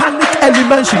 Satanic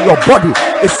elements in your body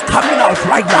is coming out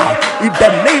right now. In the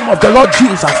name of the Lord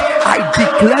Jesus, I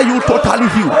declare you totally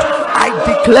healed. I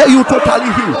declare you totally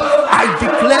healed. I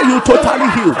declare you totally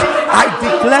healed. I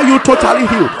declare you totally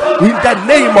healed. In the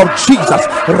name of Jesus.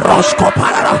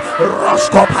 Roskoparara,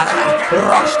 Roskoparara,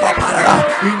 Roskoparara,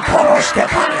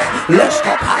 Imporoskepara,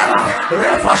 Leskoparara,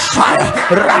 Refashaya,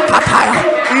 Rakataya.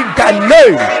 In the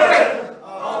name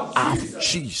of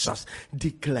Jesus.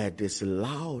 Declare this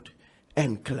loud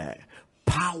and clear.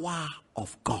 Power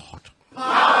of God.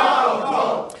 Power of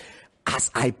God. As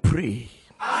I pray.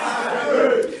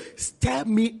 Stir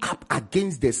me up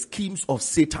against the schemes of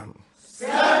Satan. Stir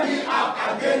me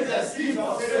up against the schemes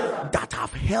of Satan. That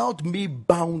have held me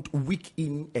bound week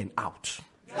in and out.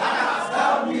 That has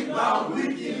held me bound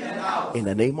week in and out. In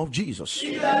the name of Jesus.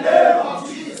 In the name of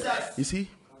Jesus. You see,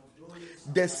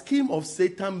 the scheme of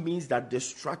Satan means that the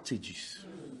strategies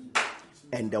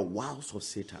and the wiles of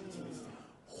Satan.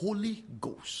 Holy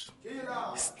Ghost,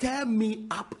 stir me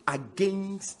up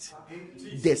against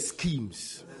the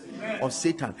schemes of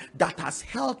Satan that has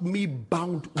held me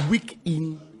bound week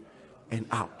in and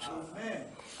out.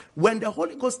 When the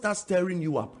Holy Ghost starts stirring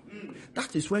you up,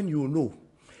 that is when you know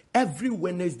every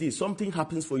Wednesday something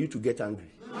happens for you to get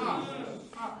angry.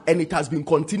 And it has been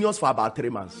continuous for about 3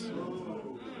 months.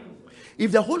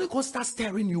 If the Holy Ghost starts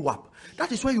stirring you up,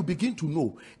 that is when you begin to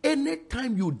know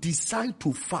anytime you decide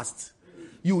to fast,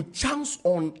 you chance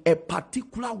on a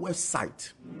particular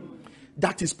website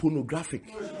that is pornographic,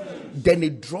 then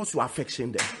it draws your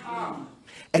affection there.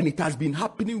 And it has been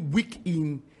happening week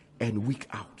in and week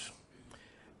out.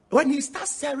 When he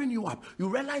starts stirring you up, you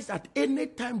realize that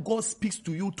anytime God speaks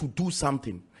to you to do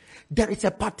something, there is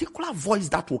a particular voice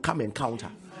that will come and counter.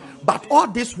 But all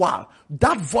this while,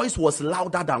 that voice was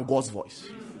louder than God's voice.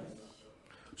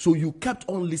 So you kept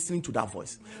on listening to that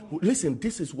voice. Listen,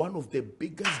 this is one of the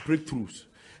biggest breakthroughs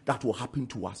that will happen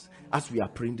to us as we are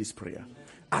praying this prayer.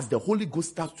 As the Holy Ghost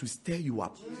starts to stir you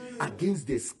up against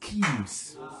the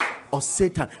schemes of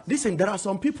Satan. Listen, there are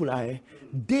some people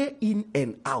day in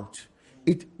and out.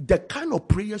 The kind of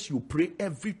prayers you pray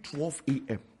every 12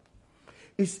 a.m.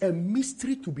 It's a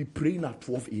mystery to be praying at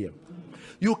 12 a.m.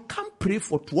 You can't pray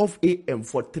for 12 a.m.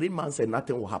 for 3 months and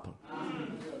nothing will happen.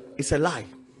 It's a lie.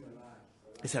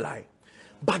 It's a lie.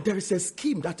 But there is a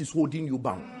scheme that is holding you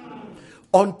bound.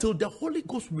 Until the Holy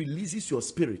Ghost releases your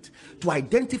spirit to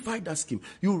identify that scheme,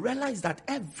 you realize that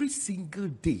every single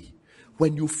day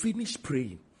when you finish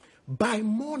praying, by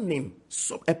morning,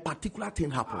 a particular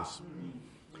thing happens.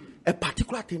 A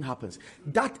particular thing happens.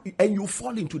 And you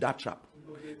fall into that trap.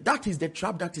 That is the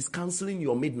trap that is canceling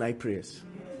your midnight prayers.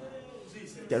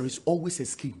 There is always a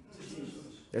scheme.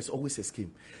 There's always a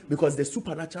scheme. Because the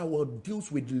supernatural world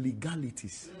deals with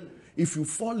legalities. If you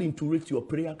fall into it, your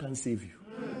prayer can save you.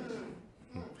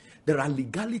 There are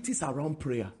legalities around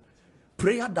prayer.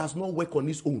 Prayer does not work on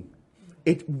its own.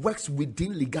 It works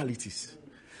within legalities.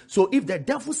 So if the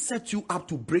devil sets you up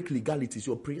to break legalities,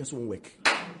 your prayers won't work.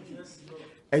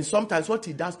 And sometimes what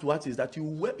he does to us is that he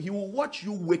will watch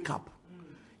you wake up.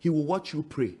 He will watch you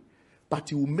pray. But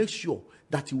he will make sure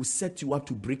that he will set you up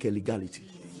to break a legality.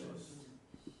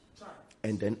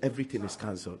 And then everything is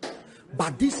cancelled.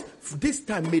 But this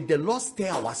time, may the Lord stir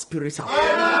our spirits up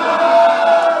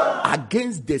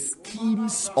against the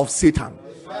schemes of Satan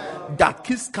that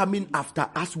keeps coming after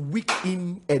us week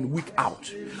in and week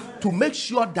out, to make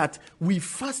sure that we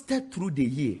fasted through the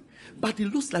year, but it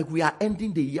looks like we are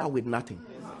ending the year with nothing.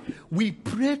 We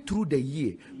prayed through the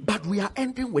year, but we are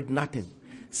ending with nothing.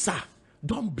 Sir,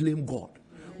 don't blame God.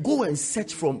 Go and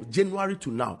search from January to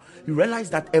now. You realize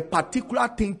that a particular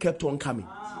thing kept on coming.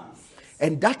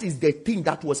 And that is the thing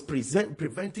that was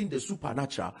preventing the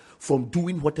supernatural from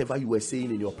doing whatever you were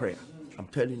saying in your prayer. I'm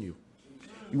telling you.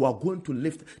 You are going to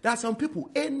lift. There are some people,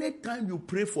 anytime you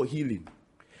pray for healing,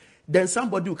 then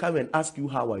somebody will come and ask you,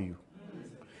 how are you?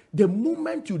 The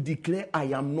moment you declare, I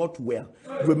am not well.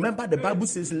 Remember, the Bible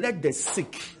says, let the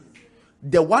sick,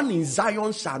 the one in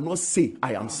Zion shall not say,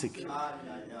 I am sick.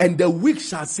 And the weak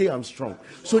shall say, I'm strong.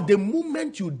 So the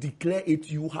moment you declare it,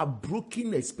 you have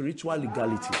broken a spiritual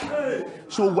legality.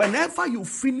 So whenever you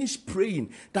finish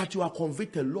praying that you are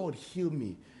convicted, Lord, heal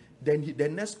me, then the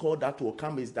next call that will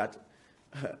come is that,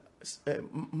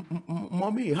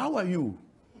 Mommy, how are you?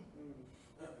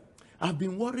 I've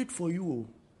been worried for you.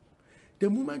 The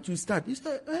moment you start, you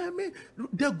say,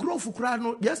 the growth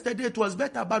yesterday it was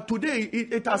better, but today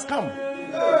it has come.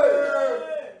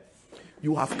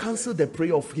 You have cancelled the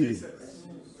prayer of healing.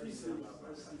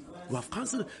 You have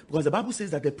cancelled, because the Bible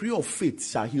says that the prayer of faith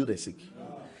shall heal the sick.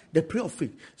 The prayer of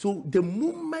faith. So the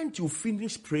moment you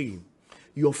finish praying,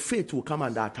 your faith will come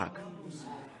under attack.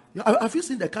 Have you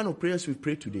seen the kind of prayers we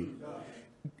pray today?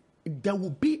 There will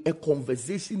be a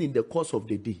conversation in the course of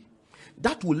the day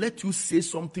that will let you say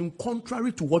something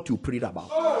contrary to what you prayed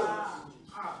about.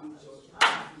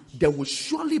 There will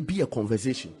surely be a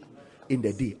conversation in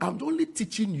the day. I'm only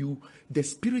teaching you the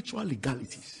spiritual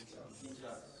legalities.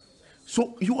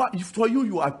 So you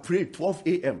are prayed 12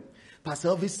 a.m. Pastor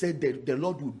Elvis said that the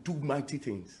Lord will do mighty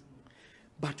things.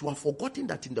 But you have forgotten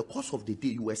that in the course of the day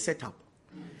you were set up.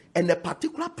 And a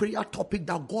particular prayer topic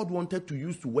that God wanted to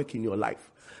use to work in your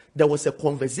life, there was a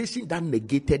conversation that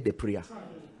negated the prayer.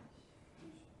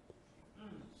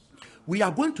 We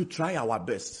are going to try our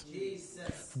best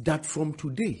that from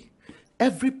today,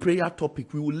 every prayer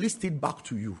topic, we will list it back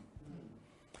to you.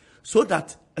 So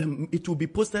that it will be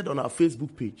posted on our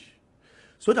Facebook page.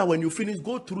 So that when you finish,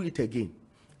 go through it again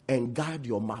and guard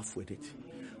your mouth with it.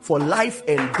 For life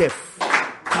and death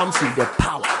comes in the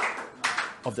power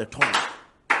of the tongue.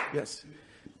 Yes.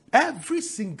 Every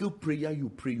single prayer you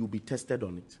pray, you'll be tested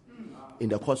on it in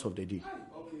the course of the day.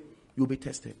 You'll be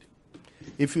tested.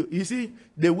 If you see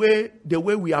the way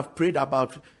we have prayed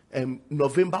about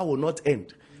November will not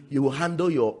end. You will handle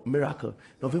your miracle.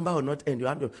 November will not end.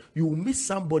 You will meet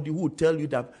somebody who will tell you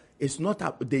that it's not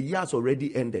the year has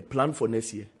already ended. Plan for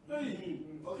next year.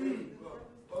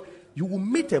 You will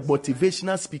meet a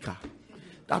motivational speaker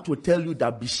that will tell you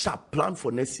that be sharp, plan for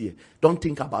next year. Don't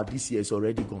think about this year, it's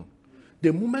already gone.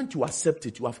 The moment you accept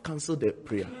it, you have cancelled the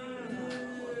prayer.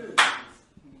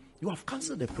 You have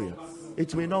cancelled the prayer.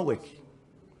 It may not work.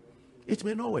 It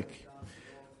may not work.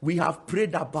 We have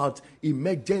prayed about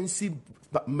emergency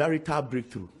marital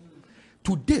breakthrough.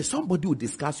 Today, somebody will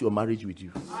discuss your marriage with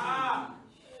you.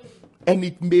 And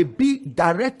it may be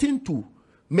directing to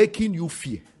making you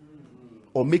fear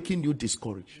or making you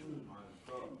discouraged.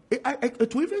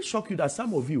 It will even shock you that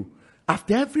some of you,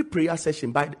 after every prayer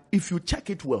session, but if you check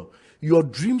it well, your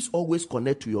dreams always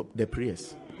connect to the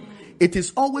prayers. It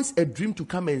is always a dream to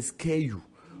come and scare you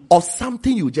or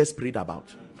something you just prayed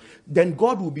about. Then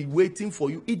God will be waiting for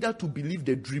you either to believe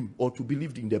the dream or to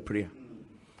believe in the prayer.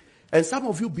 And some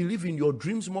of you believe in your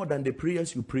dreams more than the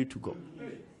prayers you pray to God.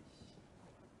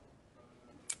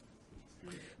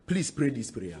 Please pray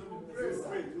this prayer.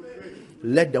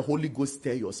 Let the Holy Ghost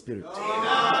stir your spirit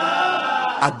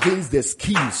against the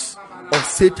schemes of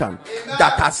Satan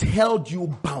that has held you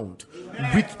bound,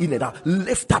 weak in and out.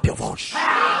 Lift up your voice.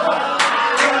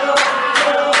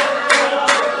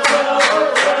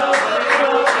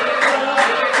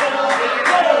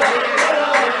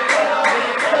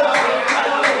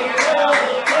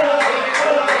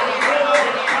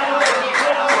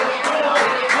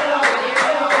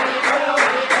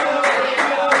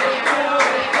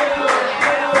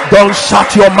 Don't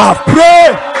shut your mouth.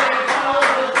 Pray.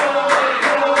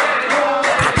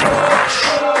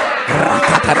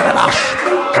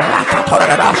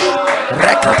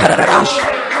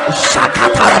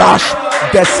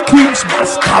 The schemes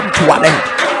must come to an end.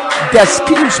 The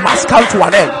schemes must come to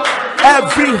an end.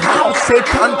 Every house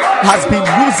Satan has been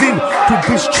using to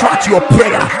distract your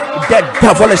prayer, the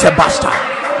devil is a bastard.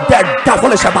 The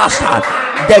devil is a bastard.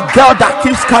 The girl that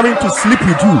keeps coming to sleep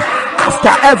with you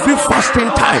after every fasting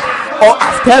time, or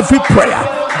after every prayer,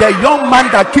 the young man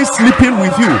that keeps sleeping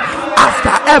with you,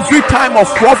 after every time of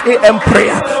 12 a.m.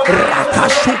 prayer,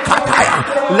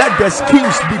 let the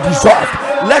schemes be dissolved,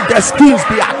 let the schemes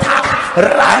be attacked.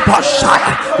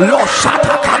 Rabashaya,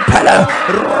 Loshata Campele,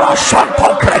 Roshan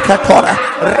Comprecatore,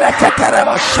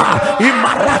 Reketerebasha,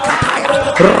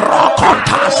 Imarakataya,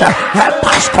 Rokontasa,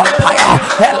 Pascompaya,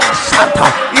 Ella Santa,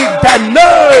 in the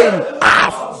name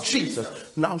of Jesus.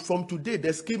 Now, from today,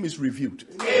 the scheme is reviewed.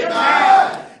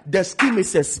 Amen. The scheme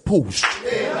is exposed.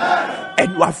 Amen.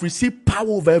 And you have received power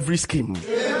over every scheme.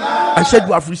 Amen. I said,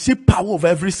 you have received power over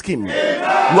every scheme.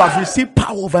 Amen. You have received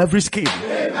power over every scheme.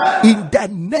 Amen. In the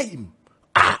name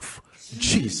of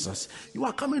Jesus. You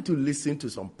are coming to listen to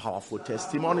some powerful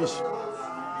testimonies.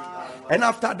 And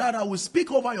after that, I will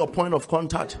speak over your point of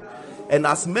contact. And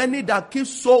as many that keep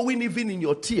sowing even in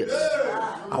your tears,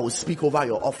 I will speak over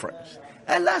your offerings.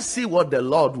 And let's see what the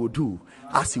Lord will do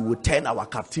as He will turn our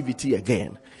captivity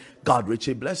again. God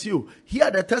richly bless you.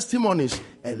 Hear the testimonies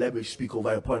and let me speak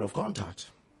over your point of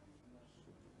contact.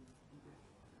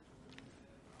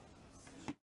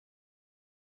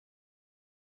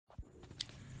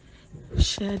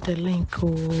 Share the link,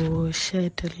 share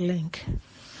the link.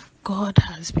 God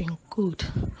has been good.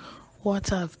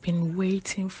 What I've been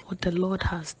waiting for, the Lord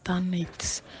has done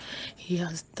it. He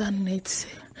has done it.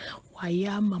 I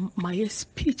am my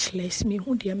speechless. Me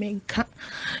who the American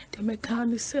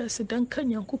says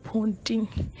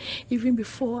even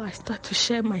before I start to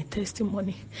share my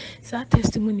testimony. That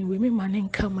testimony will make my name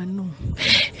come and know.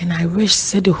 And I wish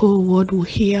said the whole world will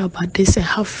hear about this and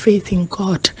have faith in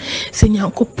God. Say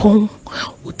Yankupon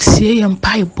would say and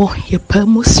Bible, your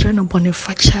permus no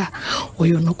bonifacia, or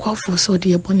you no quaffle so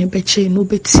dear bonibeche, no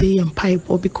bet say and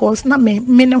Bible, because na me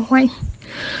no wine.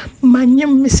 My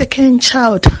name is second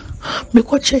child. Me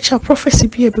ko church a prophecy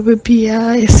be a baby.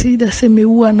 I see that say me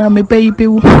wu na me baby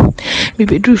wu. Me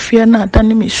be do fear na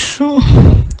than me soon.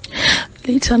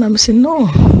 Later I'm saying no.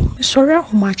 Sorry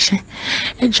how much.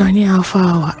 I join Alpha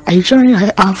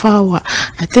Hour.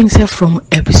 I think say from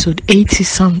episode 80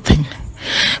 something.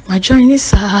 My join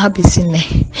is busy.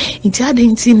 It's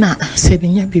adding Tina said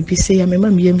in your BBC. I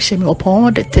remember upon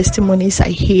all the testimonies I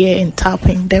hear and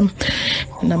tapping them.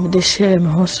 And I'm the share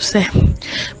my host say,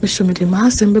 Mr.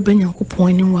 Midimas and Baby Yanko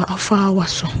wa Alpha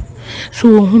was so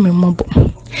whom a mob.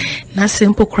 Na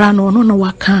simple crown or no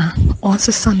waka,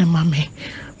 also son and mammy.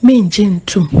 Me and Jane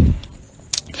too.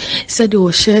 Said they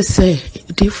will share say,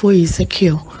 therefore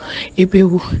Ezekiel.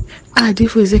 Ebewu.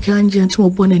 Therefore Ezekiel and Jane to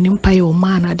born an empire or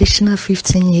man additional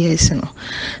 15 years. You know.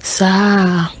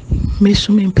 Sa me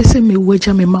so me pese me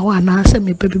wager me mawa na say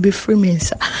me baby be free me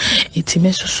sa. Iti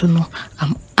me so no.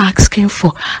 I'm asking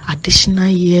for additional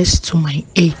years to my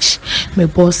age. Me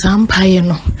boss empire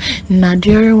no. Na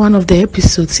during one of the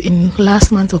episodes in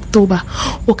last month October,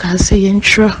 okay say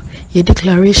intro. Your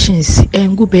declarations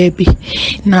and good baby.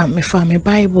 Now me for my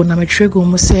Bible na me trego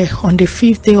mo say on the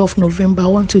 5th day of November I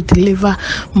want to deliver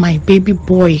my baby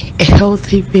boy, a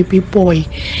healthy baby boy.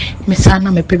 Me sana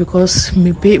me baby because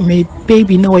me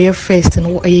baby no your first and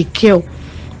a girl.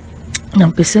 Now,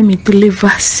 person me deliver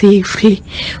safely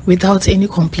without any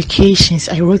complications.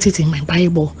 I wrote it in my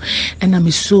Bible, and I'm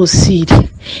so seed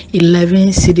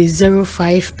 11 cd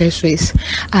 05 pesos.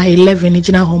 11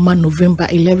 original home November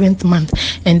 11th month,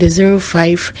 and the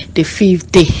 05 the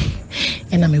 5th day.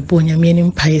 And I'm a bonya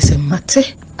meaning pies and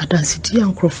mate. City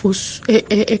and Crofos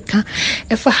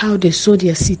ever how they sow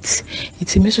their seeds.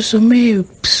 It's a message so may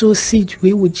sow seed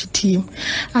we would team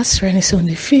as friends on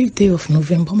the 5th day of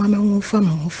November. Mamma won't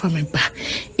farm back.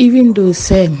 Even though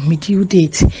say me due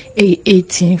date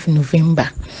 18th November.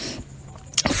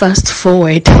 Fast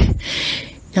forward.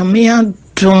 Yamia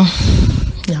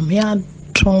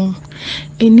drum.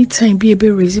 Anytime be a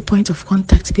raise point of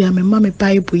contact be a mamma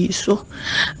Bible so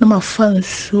no my phone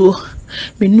so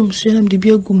menum so nam de bi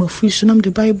aguma fuso nam the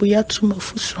Bible ya to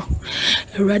mafuso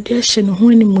radiation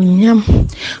when munyam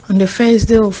on the 1st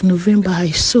day of November I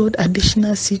sowed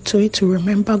additional seed to it to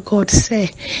remember God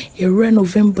say a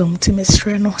November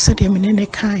mtimesre no said ya menene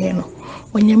kan no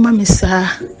onye mamisa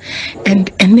and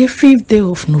the 5th day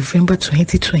of November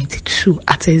 2022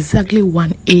 at exactly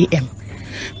 1 a.m.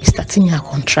 we starting our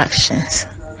contractions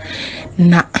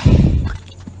na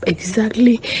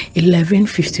exactly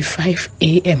 11:55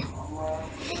 a.m.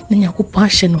 Nyaku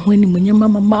passion when munyama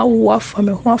mama wa for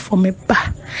me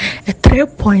ba a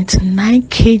 3.9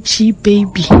 kg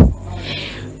baby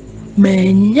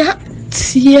menya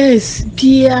tears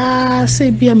dear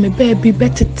say be my baby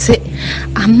better take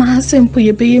and simple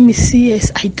you be me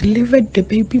CS. I delivered the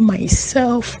baby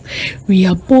myself. We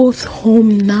are both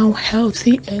home now,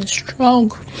 healthy and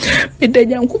strong. Me the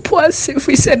young was if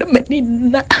we said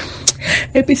menina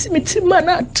ebisimiti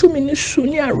mana 2 minutes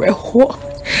sunya reho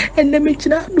and the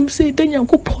mitina do say the young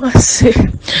was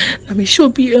na me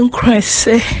should be in Christ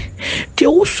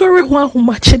the sorry one who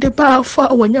much the bar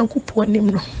for when young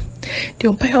kuponim no. The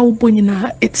umpire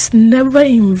ubonyina, it's never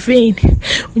in vain.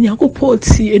 When you go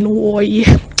potty in war, the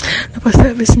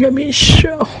service Yami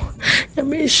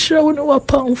show no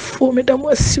pound for me. That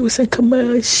was Susan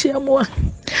commercial.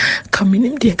 Coming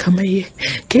in dear Kamaye.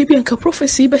 Kabianka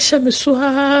prophecy by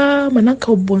Shamiswa,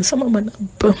 Manaka Bonsama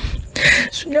Manab.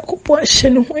 Sunyaku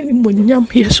Shen when Yam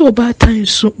here so bad times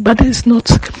soon, but it's not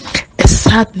a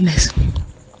sadness.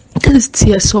 These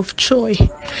tears of joy.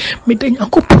 Me den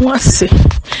yakupwase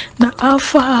na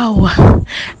alpha hour.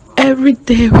 Every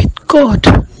day with God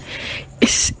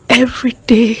is every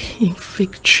day in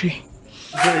victory.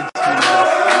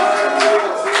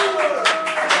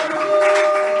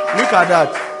 Look at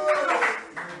that.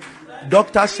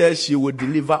 Doctor says she will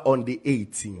deliver on the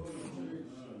 18th.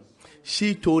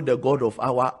 She told the God of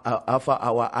our alpha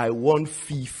hour, I want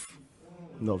 5th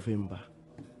November.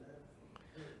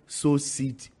 So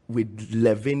sit with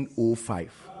 11:05.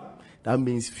 That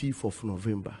means 5th of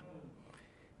November.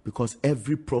 Because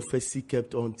every prophecy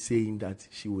kept on saying that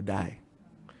she would die.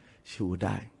 She would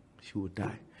die. She would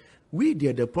die. We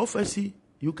did the prophecy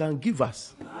you can give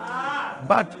us.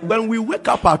 But when we wake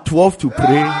up at 12 to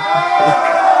pray,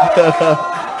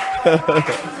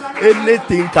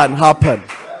 anything can happen.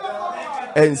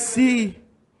 And see,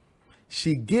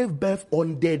 she gave birth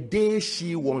on the day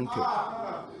she wanted.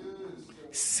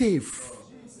 Safe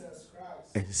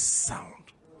and sound.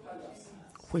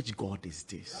 Which God is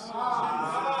this?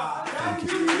 Thank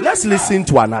you. Let's listen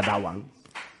to another one.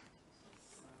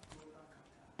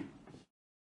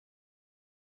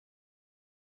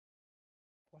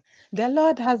 The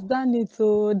Lord has done it,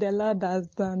 oh, the Lord has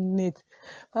done it.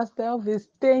 Pastor Elvis,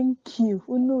 thank you.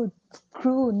 No,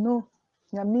 crew, no.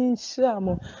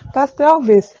 Pastor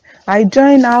Elvis, I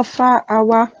joined Alpha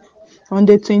Hour on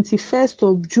the 21st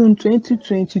of June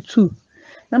 2022.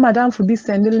 Na madam for be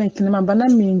sending link na mabana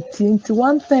minti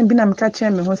one time bi na me catch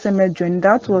me ho say me join.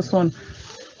 That was on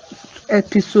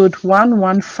episode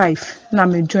 115 na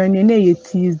me join na ye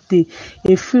Tuesday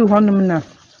e free honum na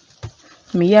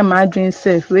me ye ma join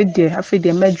self we there afi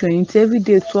there me join every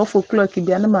day 12 o'clock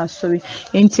bi na ma sorry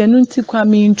enti enu nti kwa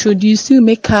me introduce you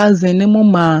me cousin ne mo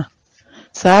ma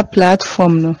sa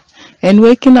platform no. And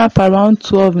waking up around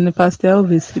 12 in the Pastor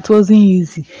Elvis, it wasn't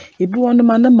easy. If you want to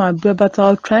man my brother, but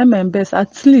I'll try my best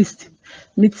at least.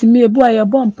 Meet me a boy a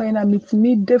bomb pine and meet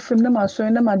me different number so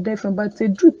my different, but a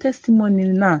true testimony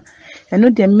now. And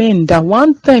not the men that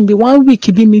one time be 1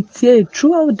 week be me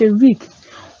throughout the week.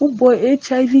 Oh boy,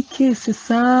 HIV cases,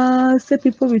 say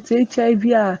people with HIV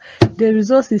the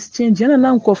results is changing. And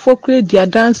now for create their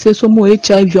dance so more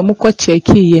HIV or more check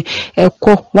here.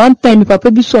 One time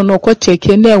papa be so no check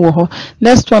here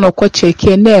next one or check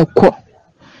here near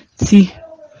see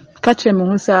catch me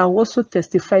who say I also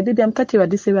testify they am catch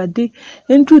this day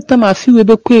and true time I feel we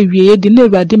be we the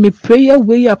never dey me prayer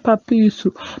way ya papa you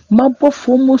mabo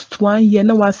for almost 1 year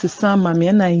na was sam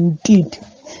mama na indeed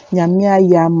nyame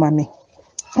ya mama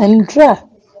Andra,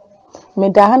 me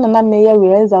dahana na me ya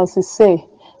results say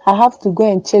I have to go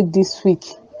and check this week.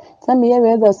 Na me ya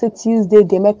results say Tuesday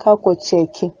they make out ko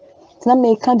check. Na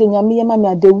me kan de nyame ya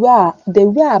mama the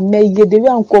way me ye the way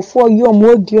ankofo yo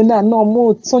mo dio na no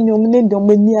mo tonyo me de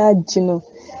mo ni agino.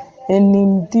 And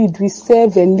indeed we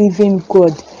serve a living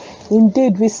God.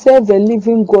 Indeed we serve a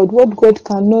living God. What God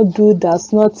cannot do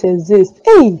does not exist.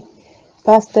 Hey,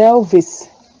 Pastor Elvis,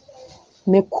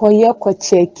 me koye ko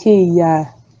check ya.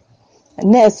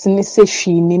 Nurse ni se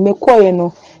hwi ni mekoye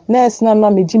no nurse na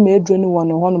me gi me adro ni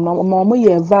wono hono ma mo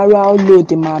ye viral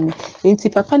load ma me enti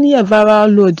papa ni ye viral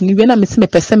load ni we na me se me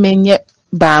pese menye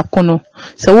ba kono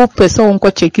so wo pese won ko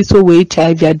check so we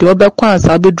HIV de obekwa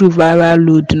ansa bedru viral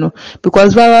load no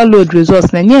because viral load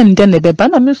results na nye nde ne be ba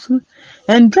na me so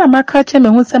and drama catch me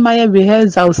hu se my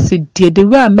rehearsal see the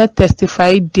way I met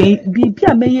testify dey bi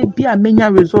a menya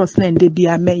results na nde bi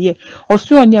a meye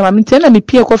oso onye ma me tell me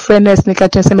pie ko friendness ni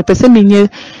catch se me pese menye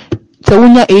so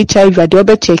wunya HIV de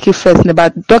obe check first ne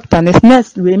but doctor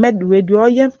nurse we med we do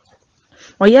oye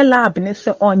lab ne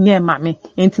se onye ma me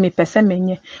enti me pese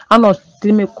menye ano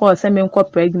ti me call se me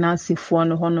nko pregnancy for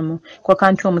no hono mo ko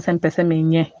kan tro mo se pese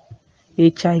menye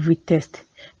HIV test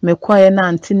me kwaye na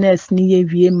anti-nurse ni ye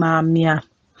wie maamia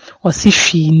o si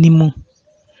hwi ni mu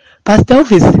Pastor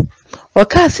Elvis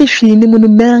Oka se hwi ni mu no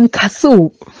man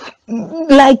kaso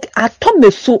like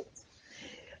atomeso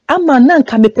ama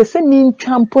nanka me pese me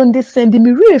ntwampo de send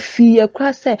me refi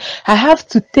akwa say I have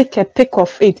to take a pic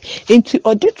of it into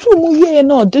odetu mu wie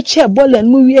na odeche bolen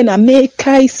mu wie na make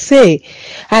I say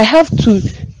I have to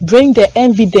bring the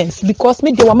evidence because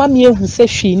me de wama me ehu say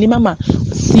hwi ni mama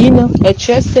see no e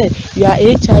chere say you are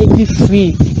HIV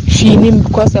free hwi ni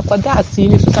because ekoda see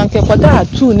ni so kanke ekoda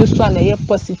atu ni so na ye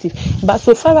positive but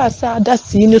so far as that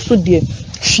see ni so de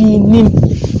hwi ni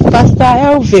Pastor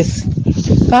Elvis.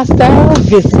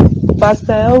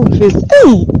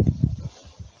 Hey!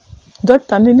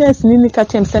 Doctor, the nurse ni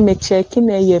catch him say me checking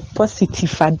a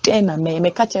positive then na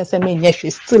me catch him say me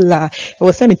yes still la. I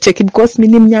was say me check it because me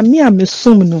nim nyame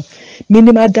amesum no. Me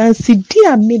nim adansi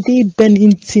dia me dey ben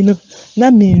inti no.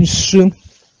 Na me nsu.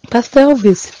 Pastor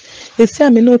Elvis. Esi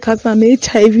ame no kasa me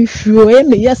HIV free e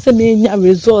me yes me nya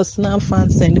results na fan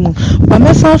send mu. Ba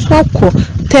me san so akọ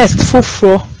test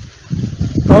foforo.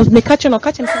 I was me catch him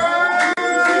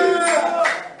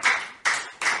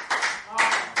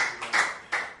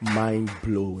Mind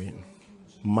blowing.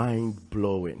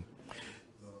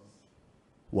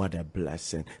 What a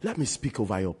blessing. Let me speak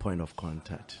over your point of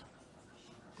contact.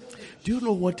 Do you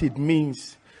know what it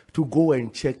means to go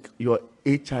and check your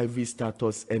HIV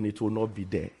status and it will not be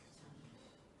there?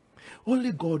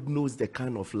 Only God knows the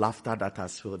kind of laughter that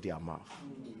has filled their mouth.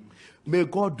 May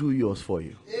God do yours for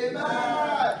you.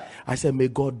 Amen. I said, may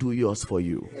God do yours for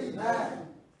you. Amen.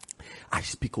 I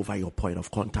speak over your point of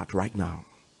contact right now.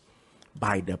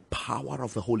 By the power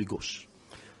of the Holy Ghost.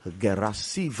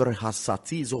 Gerasivre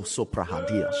hasatizo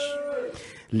soprahadias.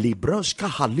 Libroska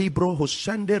halibro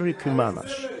hosende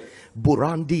rikimanas.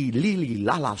 Burandi lili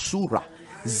lala sura.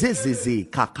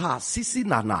 Zezeze kaka sisi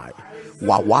nanai.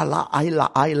 Wawala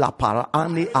aila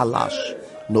paraani alash.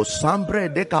 No sambre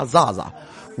de kazaza.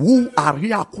 Wu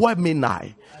aria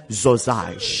kweminai.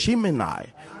 Zozai shiminai.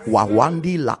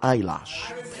 Wawandi la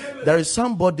ailash. There is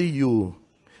somebody you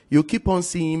keep on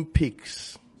seeing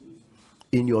pigs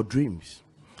in your dreams.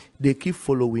 They keep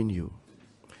following you.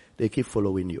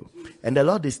 And the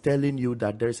Lord is telling you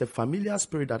that there is a familiar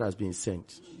spirit that has been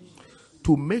sent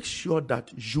to make sure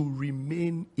that you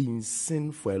remain in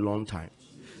sin for a long time.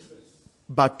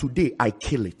 But today, I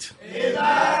kill it.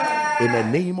 Amen. In the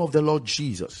name of the Lord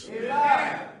Jesus.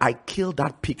 Amen. I kill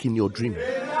that pig in your dream.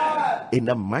 Amen. In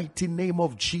the mighty name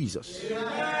of Jesus.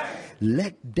 Amen.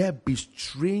 Let there be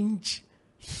strange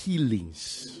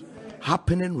healings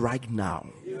happening right now.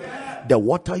 Amen. The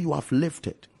water you have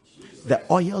lifted, the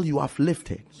oil you have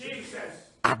lifted, Jesus.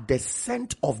 At the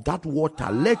scent of that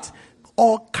water, let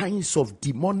all kinds of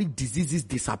demonic diseases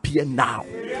disappear now.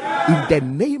 Amen. In the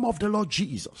name of the Lord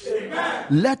Jesus. Amen.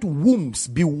 Let wombs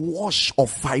be washed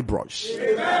of fibroids.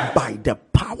 Amen. By the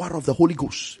power of the Holy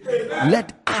Ghost. Amen.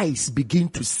 Let eyes begin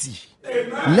to see.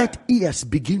 Amen. Let ears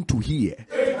begin to hear.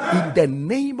 Amen. In the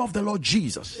name of the Lord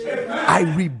Jesus. Amen. I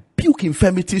rebuke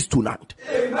infirmities tonight.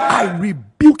 Amen. I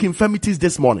rebuke infirmities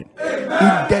this morning. Amen.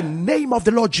 In the name of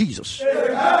the Lord Jesus.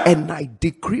 Amen. And I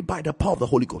decree by the power of the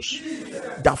Holy Ghost.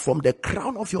 Jesus. That from the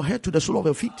crown of your head to the sole of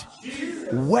your feet,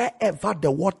 Jesus. Wherever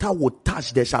the water will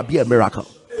touch, there shall be a miracle.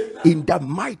 In the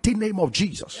mighty name of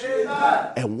Jesus.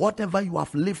 Amen. And whatever you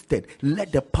have lifted,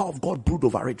 let the power of God brood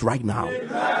over it right now.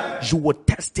 Amen. You will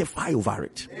testify over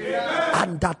it. Amen.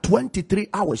 Under 23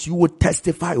 hours, you will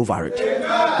testify over it.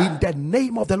 Amen. In the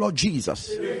name of the Lord Jesus.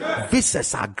 Amen.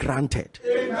 Visas are granted.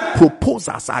 Amen.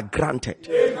 Proposals are granted.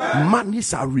 Amen.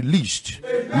 Monies are released.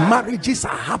 Amen. Marriages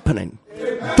are happening.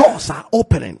 Amen. Doors are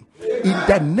opening. In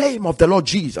the name of the Lord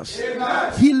Jesus.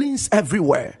 Amen. Healings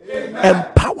everywhere. Amen.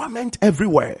 Empowerment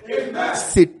everywhere. Amen.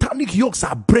 Satanic yokes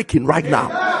are breaking right now.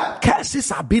 Amen.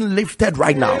 Curses are being lifted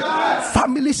right now. Amen.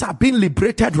 Families are being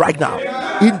liberated right now.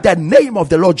 Amen. In the name of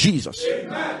the Lord Jesus.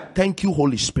 Amen. Thank you,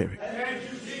 Holy Spirit. Thank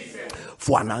you, Jesus.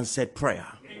 For an answered prayer.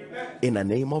 Amen. In the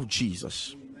name of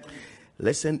Jesus. Amen.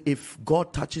 Listen, if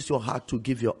God touches your heart to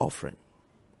give your offering,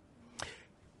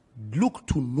 look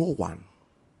to no one.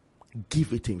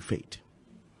 Give it in faith.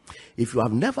 If you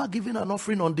have never given an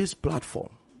offering on this platform,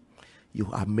 you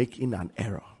are making an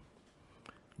error.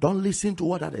 Don't listen to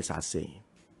what others are saying.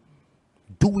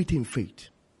 Do it in faith,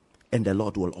 and the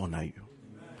Lord will honor you.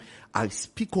 Amen. I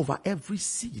speak over every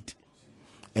seed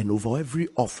and over every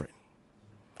offering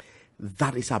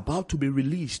that is about to be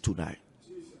released tonight.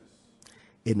 Jesus.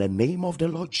 In the name of the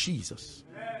Lord Jesus.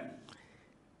 Amen.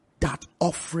 That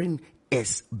offering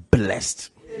is blessed.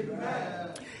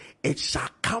 Amen. It shall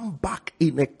come back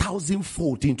in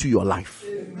 1,000-fold into your life.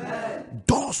 Amen.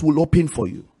 Doors will open for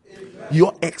you. Amen.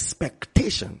 Your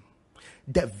expectation,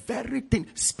 the very thing,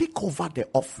 speak over the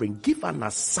offering. Give an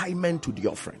assignment to the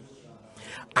offering.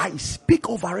 I speak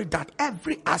over it that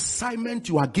every assignment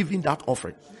you are giving that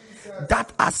offering,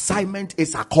 that assignment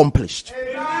is accomplished.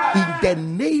 In the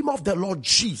name of the Lord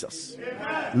Jesus.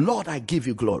 Lord, I give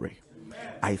you glory.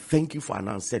 I thank you for an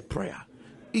answered prayer.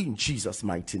 In Jesus'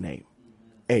 mighty name.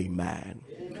 Amen.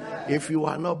 If you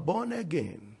are not born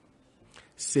again,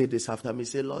 say this after me.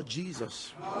 Say, Lord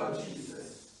Jesus,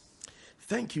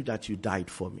 thank you that you died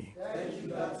for me.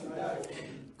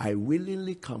 I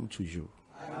willingly come to you.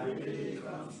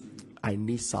 I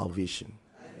need salvation.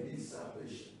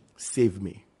 Save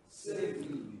me.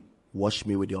 Wash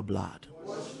me with your blood.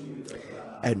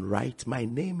 And write my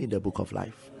name in the book of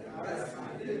life.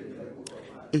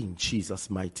 In Jesus'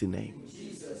 mighty name.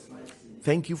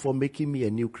 Thank you for making me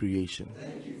a new creation.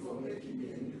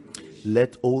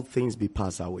 Let all things be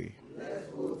passed away.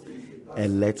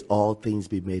 And let all things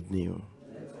be made new.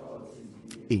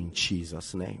 In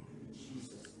Jesus' name.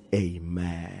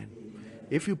 Amen.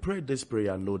 If you prayed this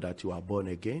prayer and know that you are born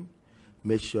again,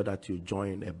 make sure that you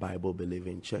join a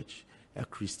Bible-believing church, a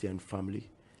Christian family,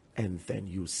 and then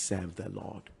you serve the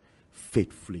Lord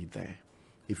faithfully there.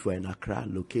 If you are in Accra,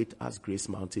 locate us, Grace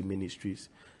Mountain Ministries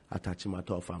at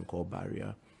Achimata of Angkor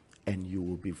Barrier, and you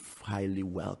will be highly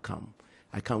welcome.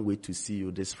 I can't wait to see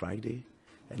you this Friday,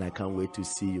 and I can't wait to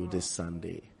see you this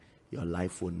Sunday. Your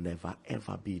life will never,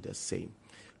 ever be the same.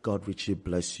 God richly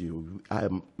bless you.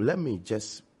 Let me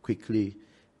just quickly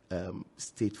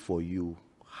state for you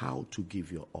how to give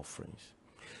your offerings.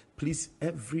 Please,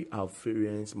 every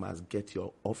Alpharians must get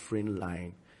your offering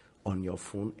line on your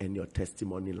phone and your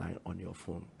testimony line on your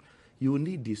phone. You will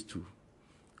need these two.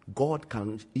 God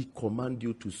can command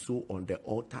you to sow on the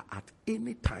altar at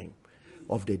any time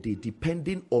of the day,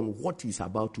 depending on what He's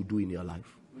about to do in your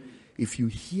life. If you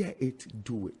hear it,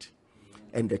 do it.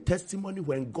 And the testimony,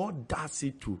 when God does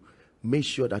it, to make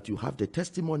sure that you have the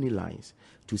testimony lines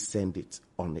to send it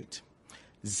on it.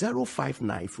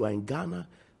 059, if you are in Ghana,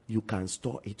 you can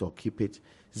store it or keep it.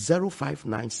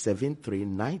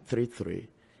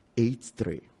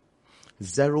 05973933830.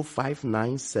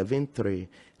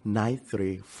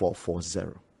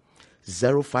 05973934440.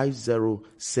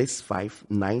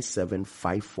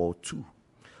 05065975542.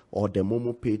 Or the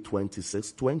Momo Pay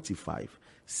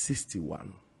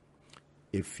 262561.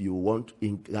 If you want,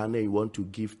 in Ghana, you want to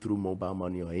give through mobile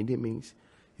money or any means,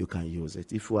 you can use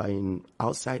it. If you are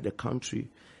outside the country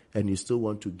and you still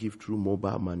want to give through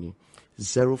mobile money,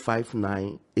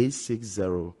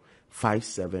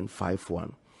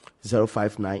 059-860-5751,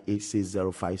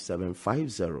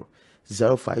 059-860-5750,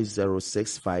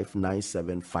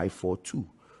 05065975542,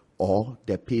 or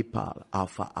the PayPal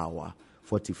Alpha Hour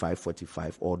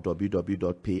 4545 or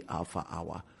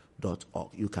www.payalphahour.org.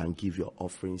 You can give your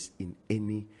offerings in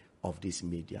any of these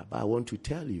media. But I want to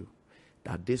tell you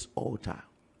that this altar,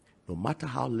 no matter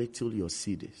how little your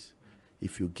seed is,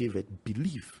 if you give it,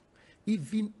 believe,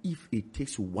 even if it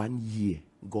takes 1 year,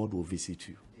 God will visit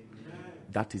you. Amen.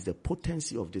 That is the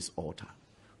potency of this altar.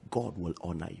 God will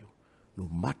honor you, no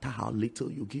matter how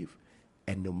little you give,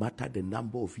 and no matter the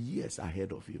number of years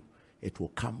ahead of you. It will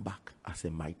come back as a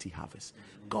mighty harvest.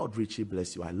 God richly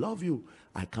bless you. I love you.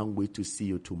 I can't wait to see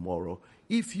you tomorrow.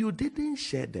 If you didn't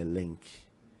share the link,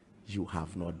 you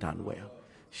have not done well.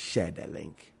 Share the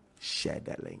link. Share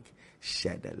the link.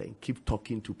 Share the link. Keep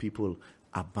talking to people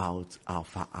about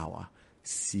Alpha Hour.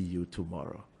 See you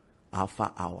tomorrow.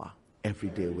 Alpha Hour, every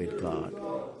day with God,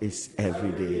 is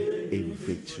every day in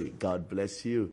victory. God bless you.